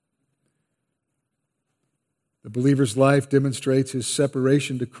system. The believer's life demonstrates his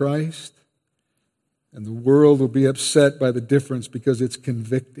separation to Christ, and the world will be upset by the difference because it's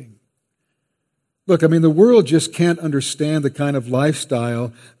convicting. Look, I mean, the world just can't understand the kind of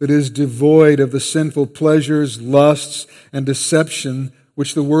lifestyle that is devoid of the sinful pleasures, lusts, and deception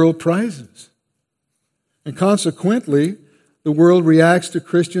which the world prizes. And consequently, the world reacts to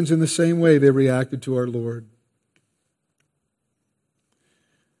Christians in the same way they reacted to our Lord.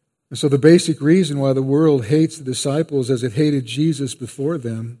 And so the basic reason why the world hates the disciples as it hated Jesus before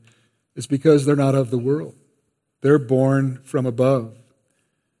them is because they're not of the world. They're born from above.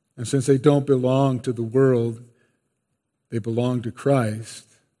 And since they don't belong to the world, they belong to Christ.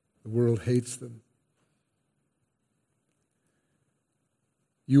 The world hates them.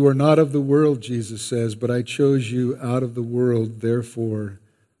 You are not of the world, Jesus says, but I chose you out of the world, therefore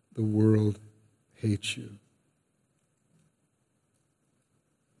the world hates you.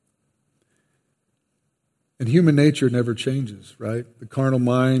 And human nature never changes, right? The carnal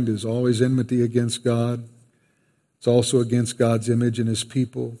mind is always enmity against God. It's also against God's image in his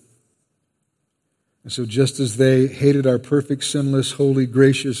people. And so just as they hated our perfect, sinless, holy,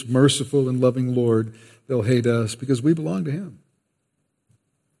 gracious, merciful, and loving Lord, they'll hate us because we belong to him.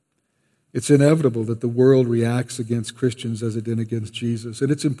 It's inevitable that the world reacts against Christians as it did against Jesus.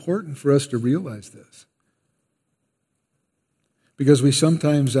 And it's important for us to realize this, because we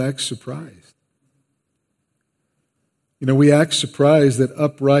sometimes act surprised. You know, we act surprised that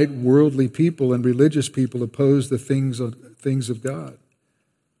upright, worldly people and religious people oppose the things of God.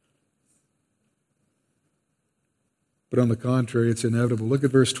 But on the contrary, it's inevitable. Look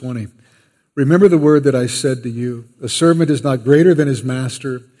at verse 20. Remember the word that I said to you, a servant is not greater than his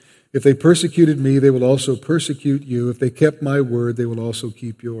master. If they persecuted me, they will also persecute you. If they kept my word, they will also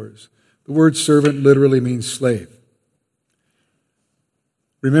keep yours. The word servant literally means slave.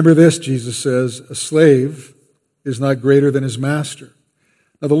 Remember this, Jesus says, a slave is not greater than his master.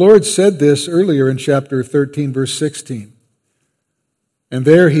 Now the Lord said this earlier in chapter 13, verse 16. And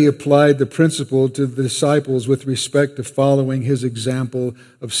there he applied the principle to the disciples with respect to following his example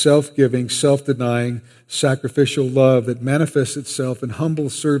of self-giving, self-denying, sacrificial love that manifests itself in humble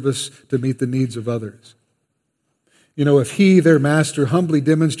service to meet the needs of others. You know, if he, their master, humbly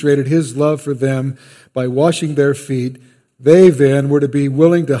demonstrated his love for them by washing their feet, they then were to be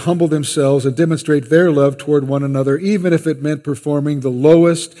willing to humble themselves and demonstrate their love toward one another, even if it meant performing the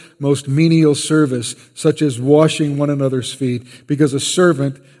lowest, most menial service, such as washing one another's feet, because a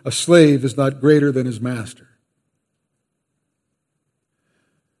servant, a slave, is not greater than his master.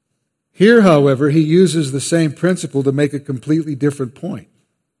 Here, however, he uses the same principle to make a completely different point.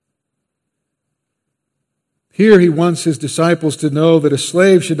 Here he wants his disciples to know that a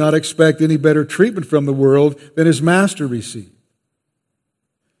slave should not expect any better treatment from the world than his master received.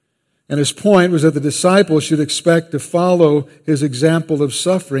 And his point was that the disciples should expect to follow his example of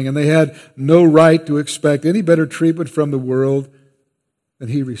suffering, and they had no right to expect any better treatment from the world than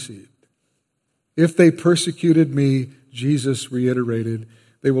he received. If they persecuted me, Jesus reiterated,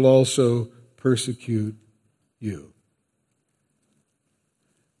 they will also persecute you.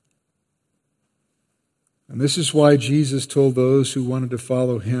 And this is why Jesus told those who wanted to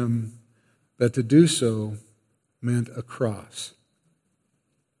follow him that to do so meant a cross.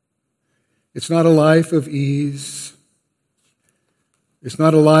 It's not a life of ease. It's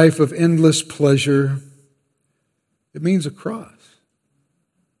not a life of endless pleasure. It means a cross.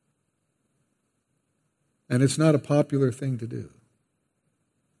 And it's not a popular thing to do.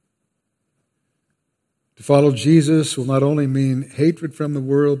 To follow Jesus will not only mean hatred from the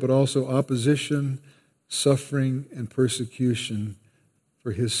world, but also opposition, suffering, and persecution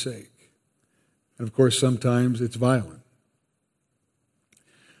for his sake. And of course, sometimes it's violent.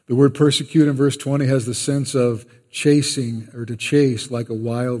 The word persecute in verse 20 has the sense of chasing or to chase like a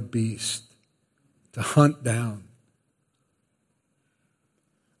wild beast, to hunt down.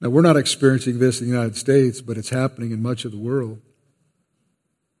 Now, we're not experiencing this in the United States, but it's happening in much of the world.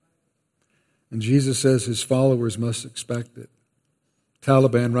 And Jesus says his followers must expect it.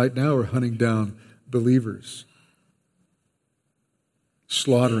 Taliban right now are hunting down believers,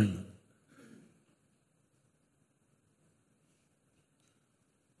 slaughtering them.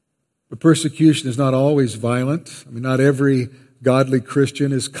 But persecution is not always violent. I mean, not every godly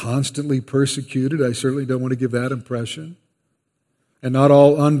Christian is constantly persecuted. I certainly don't want to give that impression. And not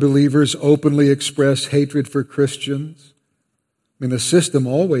all unbelievers openly express hatred for Christians. I mean, the system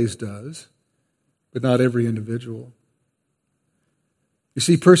always does, but not every individual. You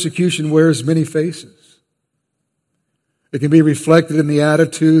see, persecution wears many faces. It can be reflected in the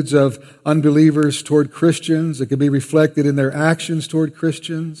attitudes of unbelievers toward Christians. It can be reflected in their actions toward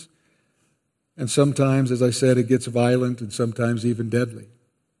Christians. And sometimes, as I said, it gets violent and sometimes even deadly.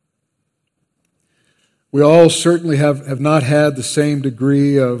 We all certainly have not had the same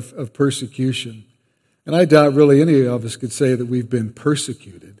degree of persecution. And I doubt really any of us could say that we've been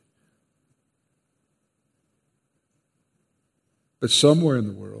persecuted. But somewhere in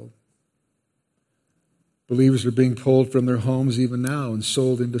the world, believers are being pulled from their homes even now and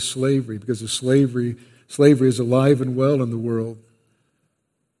sold into slavery because of slavery. Slavery is alive and well in the world.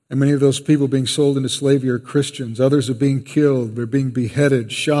 And many of those people being sold into slavery are Christians. Others are being killed. They're being beheaded,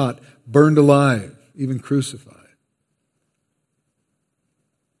 shot, burned alive, even crucified.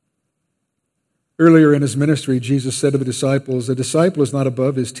 Earlier in his ministry, Jesus said to the disciples, "A disciple is not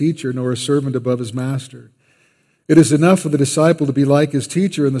above his teacher, nor a servant above his master. It is enough for the disciple to be like his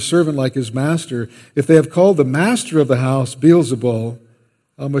teacher and the servant like his master. If they have called the master of the house Beelzebul,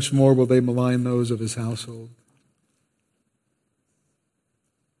 how much more will they malign those of his household?"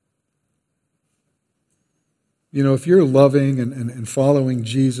 You know, if you're loving and following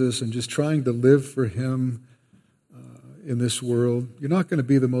Jesus and just trying to live for him in this world, you're not going to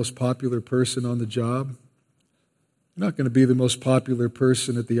be the most popular person on the job. You're not going to be the most popular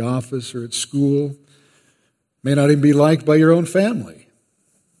person at the office or at school. May not even be liked by your own family.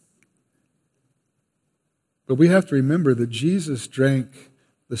 But we have to remember that Jesus drank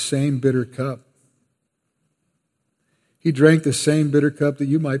the same bitter cup. He drank the same bitter cup that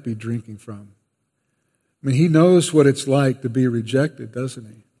you might be drinking from. I mean, he knows what it's like to be rejected, doesn't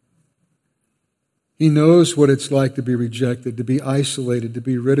he? He knows what it's like to be rejected, to be isolated, to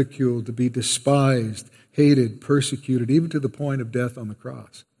be ridiculed, to be despised, hated, persecuted, even to the point of death on the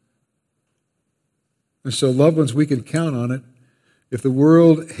cross. And so, loved ones, we can count on it. If the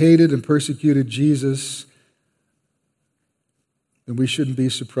world hated and persecuted Jesus, then we shouldn't be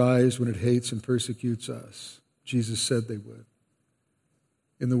surprised when it hates and persecutes us. Jesus said they would.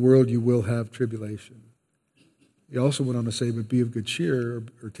 In the world you will have tribulation. He also went on to say, but be of good cheer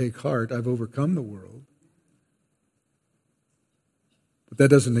or take heart, I've overcome the world. But that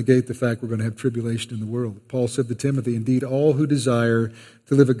doesn't negate the fact we're going to have tribulation in the world. Paul said to Timothy, indeed, all who desire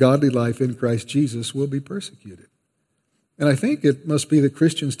to live a godly life in Christ Jesus will be persecuted. And I think it must be that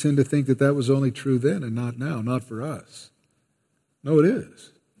Christians tend to think that that was only true then and not now, not for us. No, it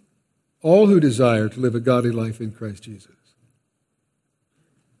is. All who desire to live a godly life in Christ Jesus.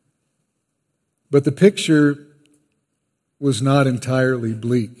 But the picture was not entirely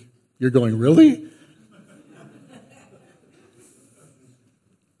bleak. You're going, really?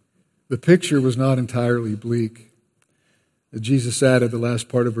 The picture was not entirely bleak. Jesus added the last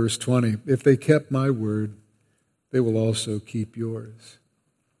part of verse 20, if they kept my word, they will also keep yours.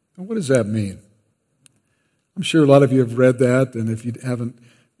 Now, what does that mean? I'm sure a lot of you have read that, and if you haven't,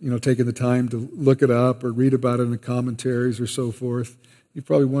 taken the time to look it up or read about it in the commentaries or so forth, you've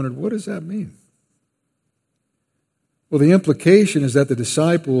probably wondered, what does that mean? Well, the implication is that the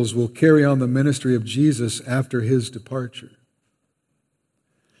disciples will carry on the ministry of Jesus after his departure.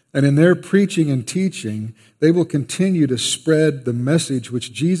 And in their preaching and teaching, they will continue to spread the message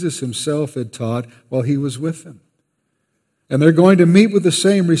which Jesus himself had taught while he was with them. And they're going to meet with the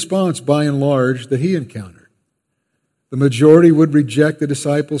same response, by and large, that he encountered. The majority would reject the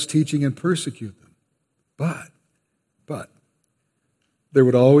disciples' teaching and persecute them. But, there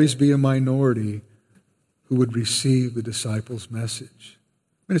would always be a minority who would receive the disciples' message.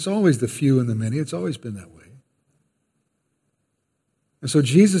 I mean, it's always the few and the many. It's always been that way. And so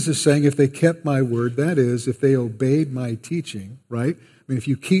Jesus is saying, if they kept my word, that is, if they obeyed my teaching, right? I mean, if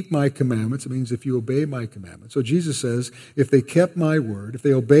you keep my commandments, it means if you obey my commandments. So Jesus says, if they kept my word, if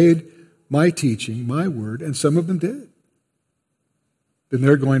they obeyed my teaching, my word, and some of them did, then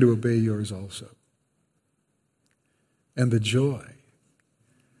they're going to obey yours also. and the joy.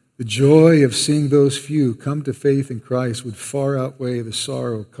 The joy of seeing those few come to faith in Christ would far outweigh the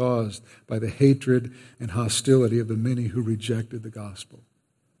sorrow caused by the hatred and hostility of the many who rejected the gospel.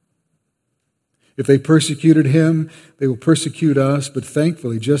 If they persecuted him, they will persecute us, but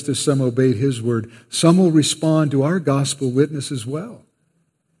thankfully, just as some obeyed his word, some will respond to our gospel witness as well.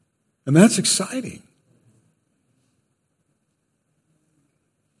 And that's exciting.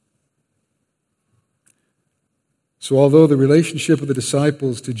 So although the relationship of the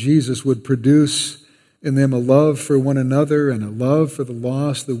disciples to Jesus would produce in them a love for one another and a love for the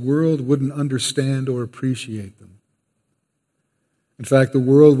lost, the world wouldn't understand or appreciate them. In fact, the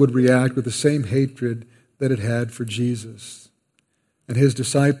world would react with the same hatred that it had for Jesus. And his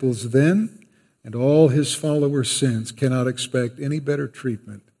disciples then, and all his followers since, cannot expect any better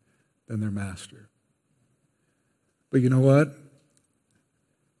treatment than their master. But you know what?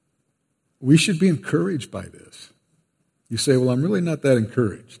 We should be encouraged by this. You say, well, I'm really not that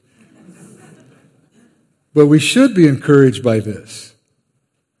encouraged. But we should be encouraged by this.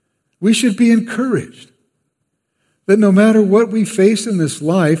 We should be encouraged that no matter what we face in this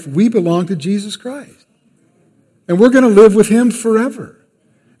life, we belong to Jesus Christ. And we're going to live with him forever.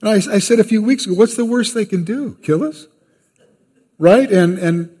 And I said a few weeks ago, what's the worst they can do? Kill us? Right?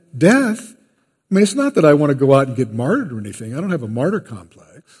 And death, I mean, it's not that I want to go out and get martyred or anything. I don't have a martyr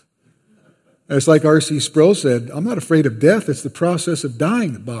complex. And it's like R.C. Sproul said, I'm not afraid of death. It's the process of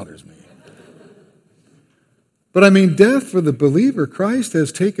dying that bothers me. But I mean, death for the believer, Christ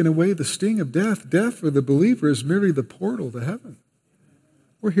has taken away the sting of death. Death for the believer is merely the portal to heaven.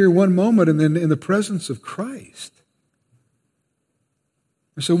 We're here one moment and then in the presence of Christ.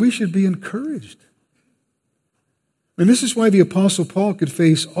 And so we should be encouraged. And this is why the Apostle Paul could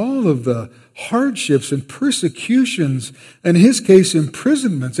face all of the hardships and persecutions, and in his case,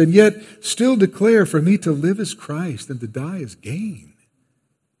 imprisonments, and yet still declare, for me to live is Christ and to die is gain.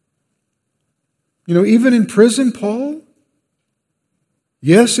 You know, even in prison, Paul?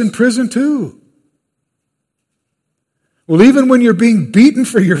 Yes, in prison too. Well, even when you're being beaten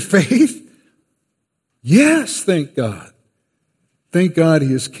for your faith? Yes, thank God. Thank God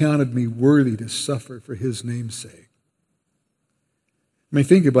he has counted me worthy to suffer for his name's sake. I mean,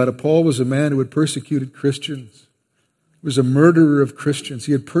 think about it. Paul was a man who had persecuted Christians. He was a murderer of Christians.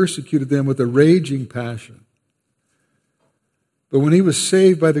 He had persecuted them with a raging passion. But when he was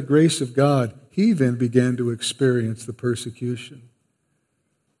saved by the grace of God, he then began to experience the persecution.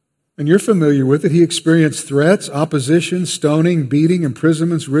 And you're familiar with it. He experienced threats, opposition, stoning, beating,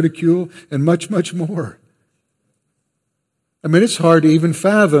 imprisonments, ridicule, and much, much more. I mean, it's hard to even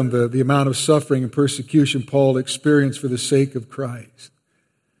fathom the amount of suffering and persecution Paul experienced for the sake of Christ.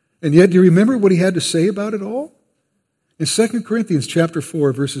 And yet, do you remember what he had to say about it all? In 2 Corinthians chapter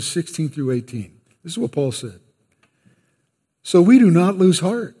 4, verses 16 through 18. This is what Paul said. So we do not lose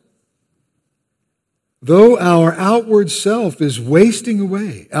heart. Though our outward self is wasting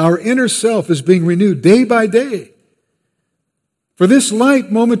away, our inner self is being renewed day by day. For this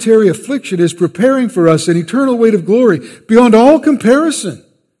light momentary affliction is preparing for us an eternal weight of glory beyond all comparison,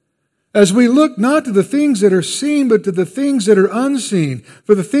 as we look not to the things that are seen, but to the things that are unseen.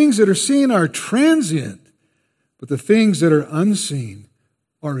 For the things that are seen are transient, but the things that are unseen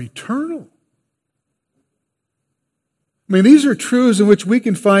are eternal. I mean, these are truths in which we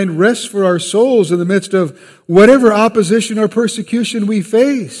can find rest for our souls in the midst of whatever opposition or persecution we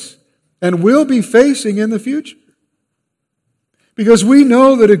face and will be facing in the future. Because we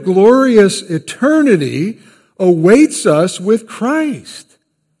know that a glorious eternity awaits us with Christ.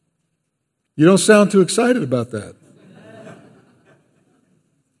 You don't sound too excited about that.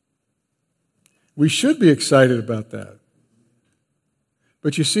 We should be excited about that.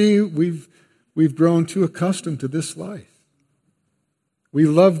 But you see, we've grown too accustomed to this life. We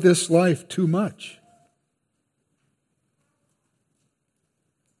love this life too much.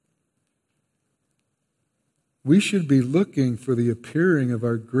 We should be looking for the appearing of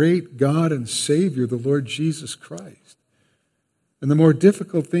our great God and Savior, the Lord Jesus Christ. And the more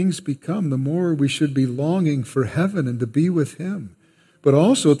difficult things become, the more we should be longing for heaven and to be with him. But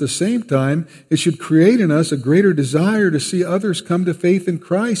also at the same time, it should create in us a greater desire to see others come to faith in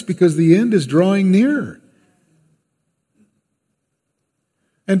Christ because the end is drawing near.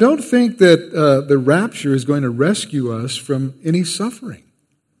 And don't think that the rapture is going to rescue us from any suffering.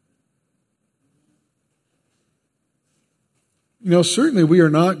 You know, certainly we are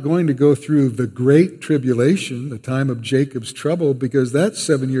not going to go through the great tribulation, the time of Jacob's trouble, because that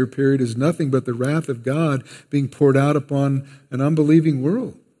 7-year period is nothing but the wrath of God being poured out upon an unbelieving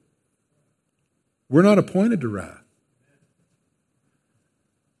world. We're not appointed to wrath.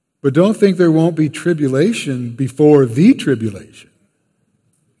 But don't think there won't be tribulation before the tribulation.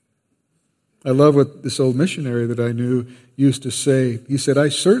 I love what this old missionary that I knew used to say. He said, I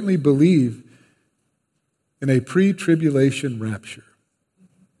certainly believe in a pre-tribulation rapture.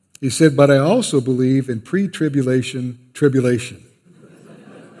 He said, but I also believe in pre-tribulation tribulation.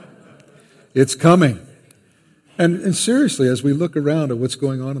 It's coming. And seriously, as we look around at what's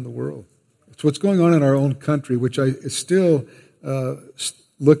going on in the world, it's what's going on in our own country, which I still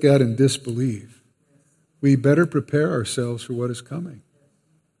look at and disbelieve. We better prepare ourselves for what is coming.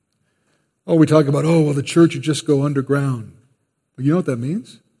 Oh, we talk about, the church would just go underground. Well, you know what that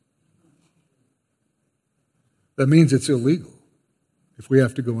means? That means it's illegal if we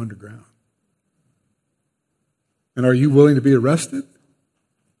have to go underground. And are you willing to be arrested?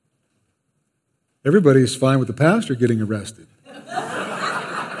 Everybody's fine with the pastor getting arrested.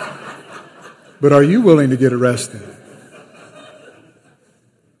 But are you willing to get arrested?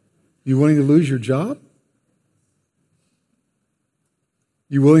 You willing to lose your job?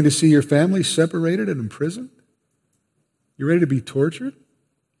 You willing to see your family separated and imprisoned? You ready to be tortured?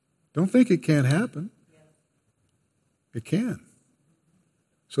 Don't think it can't happen. It can.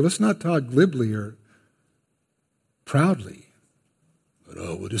 So let's not talk glibly or proudly. But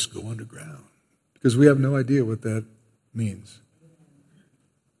we'll just go underground. Because we have no idea what that means.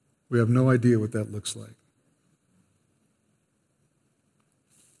 We have no idea what that looks like.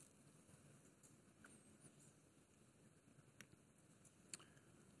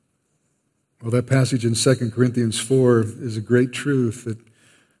 Well, that passage in 2 Corinthians 4 is a great truth that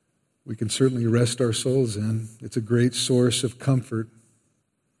we can certainly rest our souls in. It's a great source of comfort.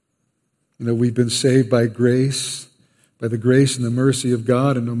 You know, we've been saved by grace, by the grace and the mercy of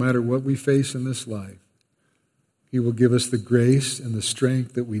God, and no matter what we face in this life, He will give us the grace and the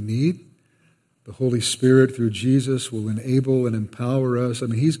strength that we need. The Holy Spirit, through Jesus, will enable and empower us. I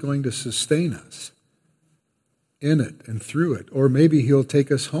mean, He's going to sustain us in it and through it. Or maybe He'll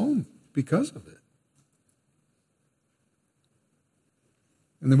take us home because of it.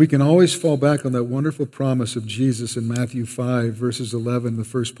 And then we can always fall back on that wonderful promise of Jesus in Matthew 5, verses 11, the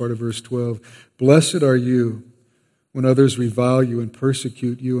first part of verse 12. Blessed are you when others revile you and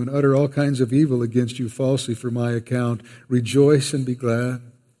persecute you and utter all kinds of evil against you falsely for my account. Rejoice and be glad.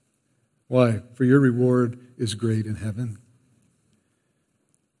 Why? For your reward is great in heaven.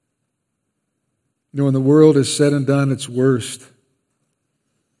 You know, when the world is said and done its worst,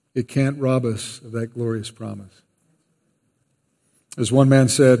 it can't rob us of that glorious promise. As one man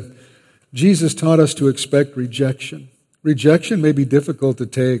said, Jesus taught us to expect rejection. Rejection may be difficult to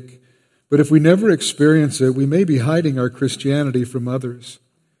take, but if we never experience it, we may be hiding our Christianity from others.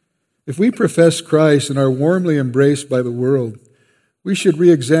 If we profess Christ and are warmly embraced by the world, we should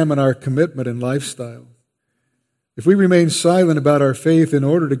re-examine our commitment and lifestyle. If we remain silent about our faith in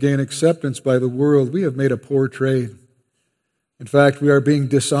order to gain acceptance by the world, we have made a poor trade. In fact, we are being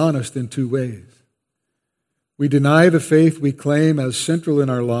dishonest in two ways. We deny the faith we claim as central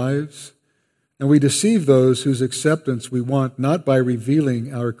in our lives, and we deceive those whose acceptance we want not by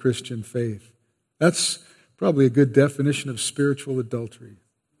revealing our Christian faith. That's probably a good definition of spiritual adultery.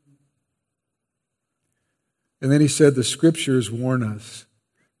 And then he said, the Scriptures warn us,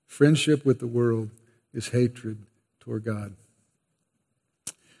 friendship with the world is hatred toward God.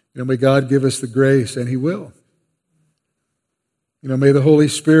 You know, may God give us the grace, and He will. You know, may the Holy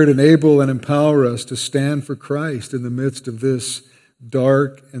Spirit enable and empower us to stand for Christ in the midst of this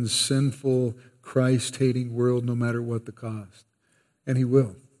dark and sinful, Christ-hating world, no matter what the cost. And He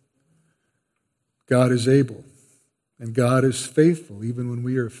will. God is able, and God is faithful, even when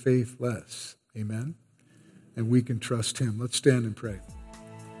we are faithless. Amen? And we can trust Him. Let's stand and pray.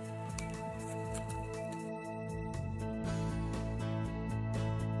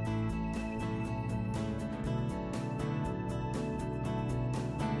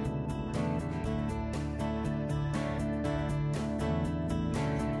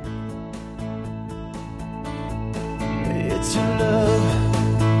 It's your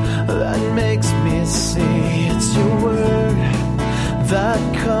love that makes me see. It's your word that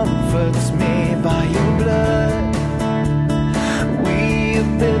comforts me. By your blood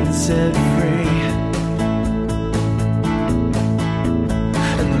we've been set free.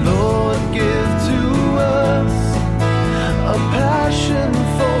 And Lord, give to us a passion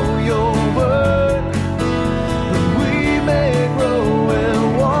for your word, that we may grow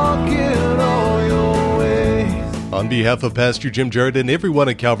and walk in all your ways. On behalf of Pastor Jim Jarrett and everyone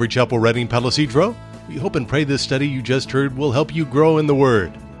at Calvary Chapel Redding Palo Cedro, we hope and pray this study you just heard will help you grow in the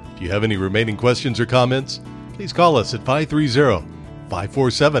Word. If you have any remaining questions or comments, please call us at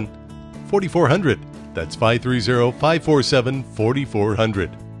 530-547-4400. That's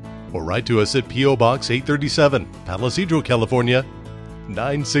 530-547-4400. or write to us at P.O. Box 837, Palo Cedro, California,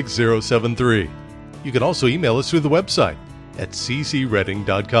 96073. You can also email us through the website at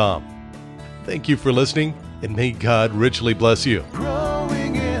ccredding.com. Thank you for listening, and may God richly bless you. Growing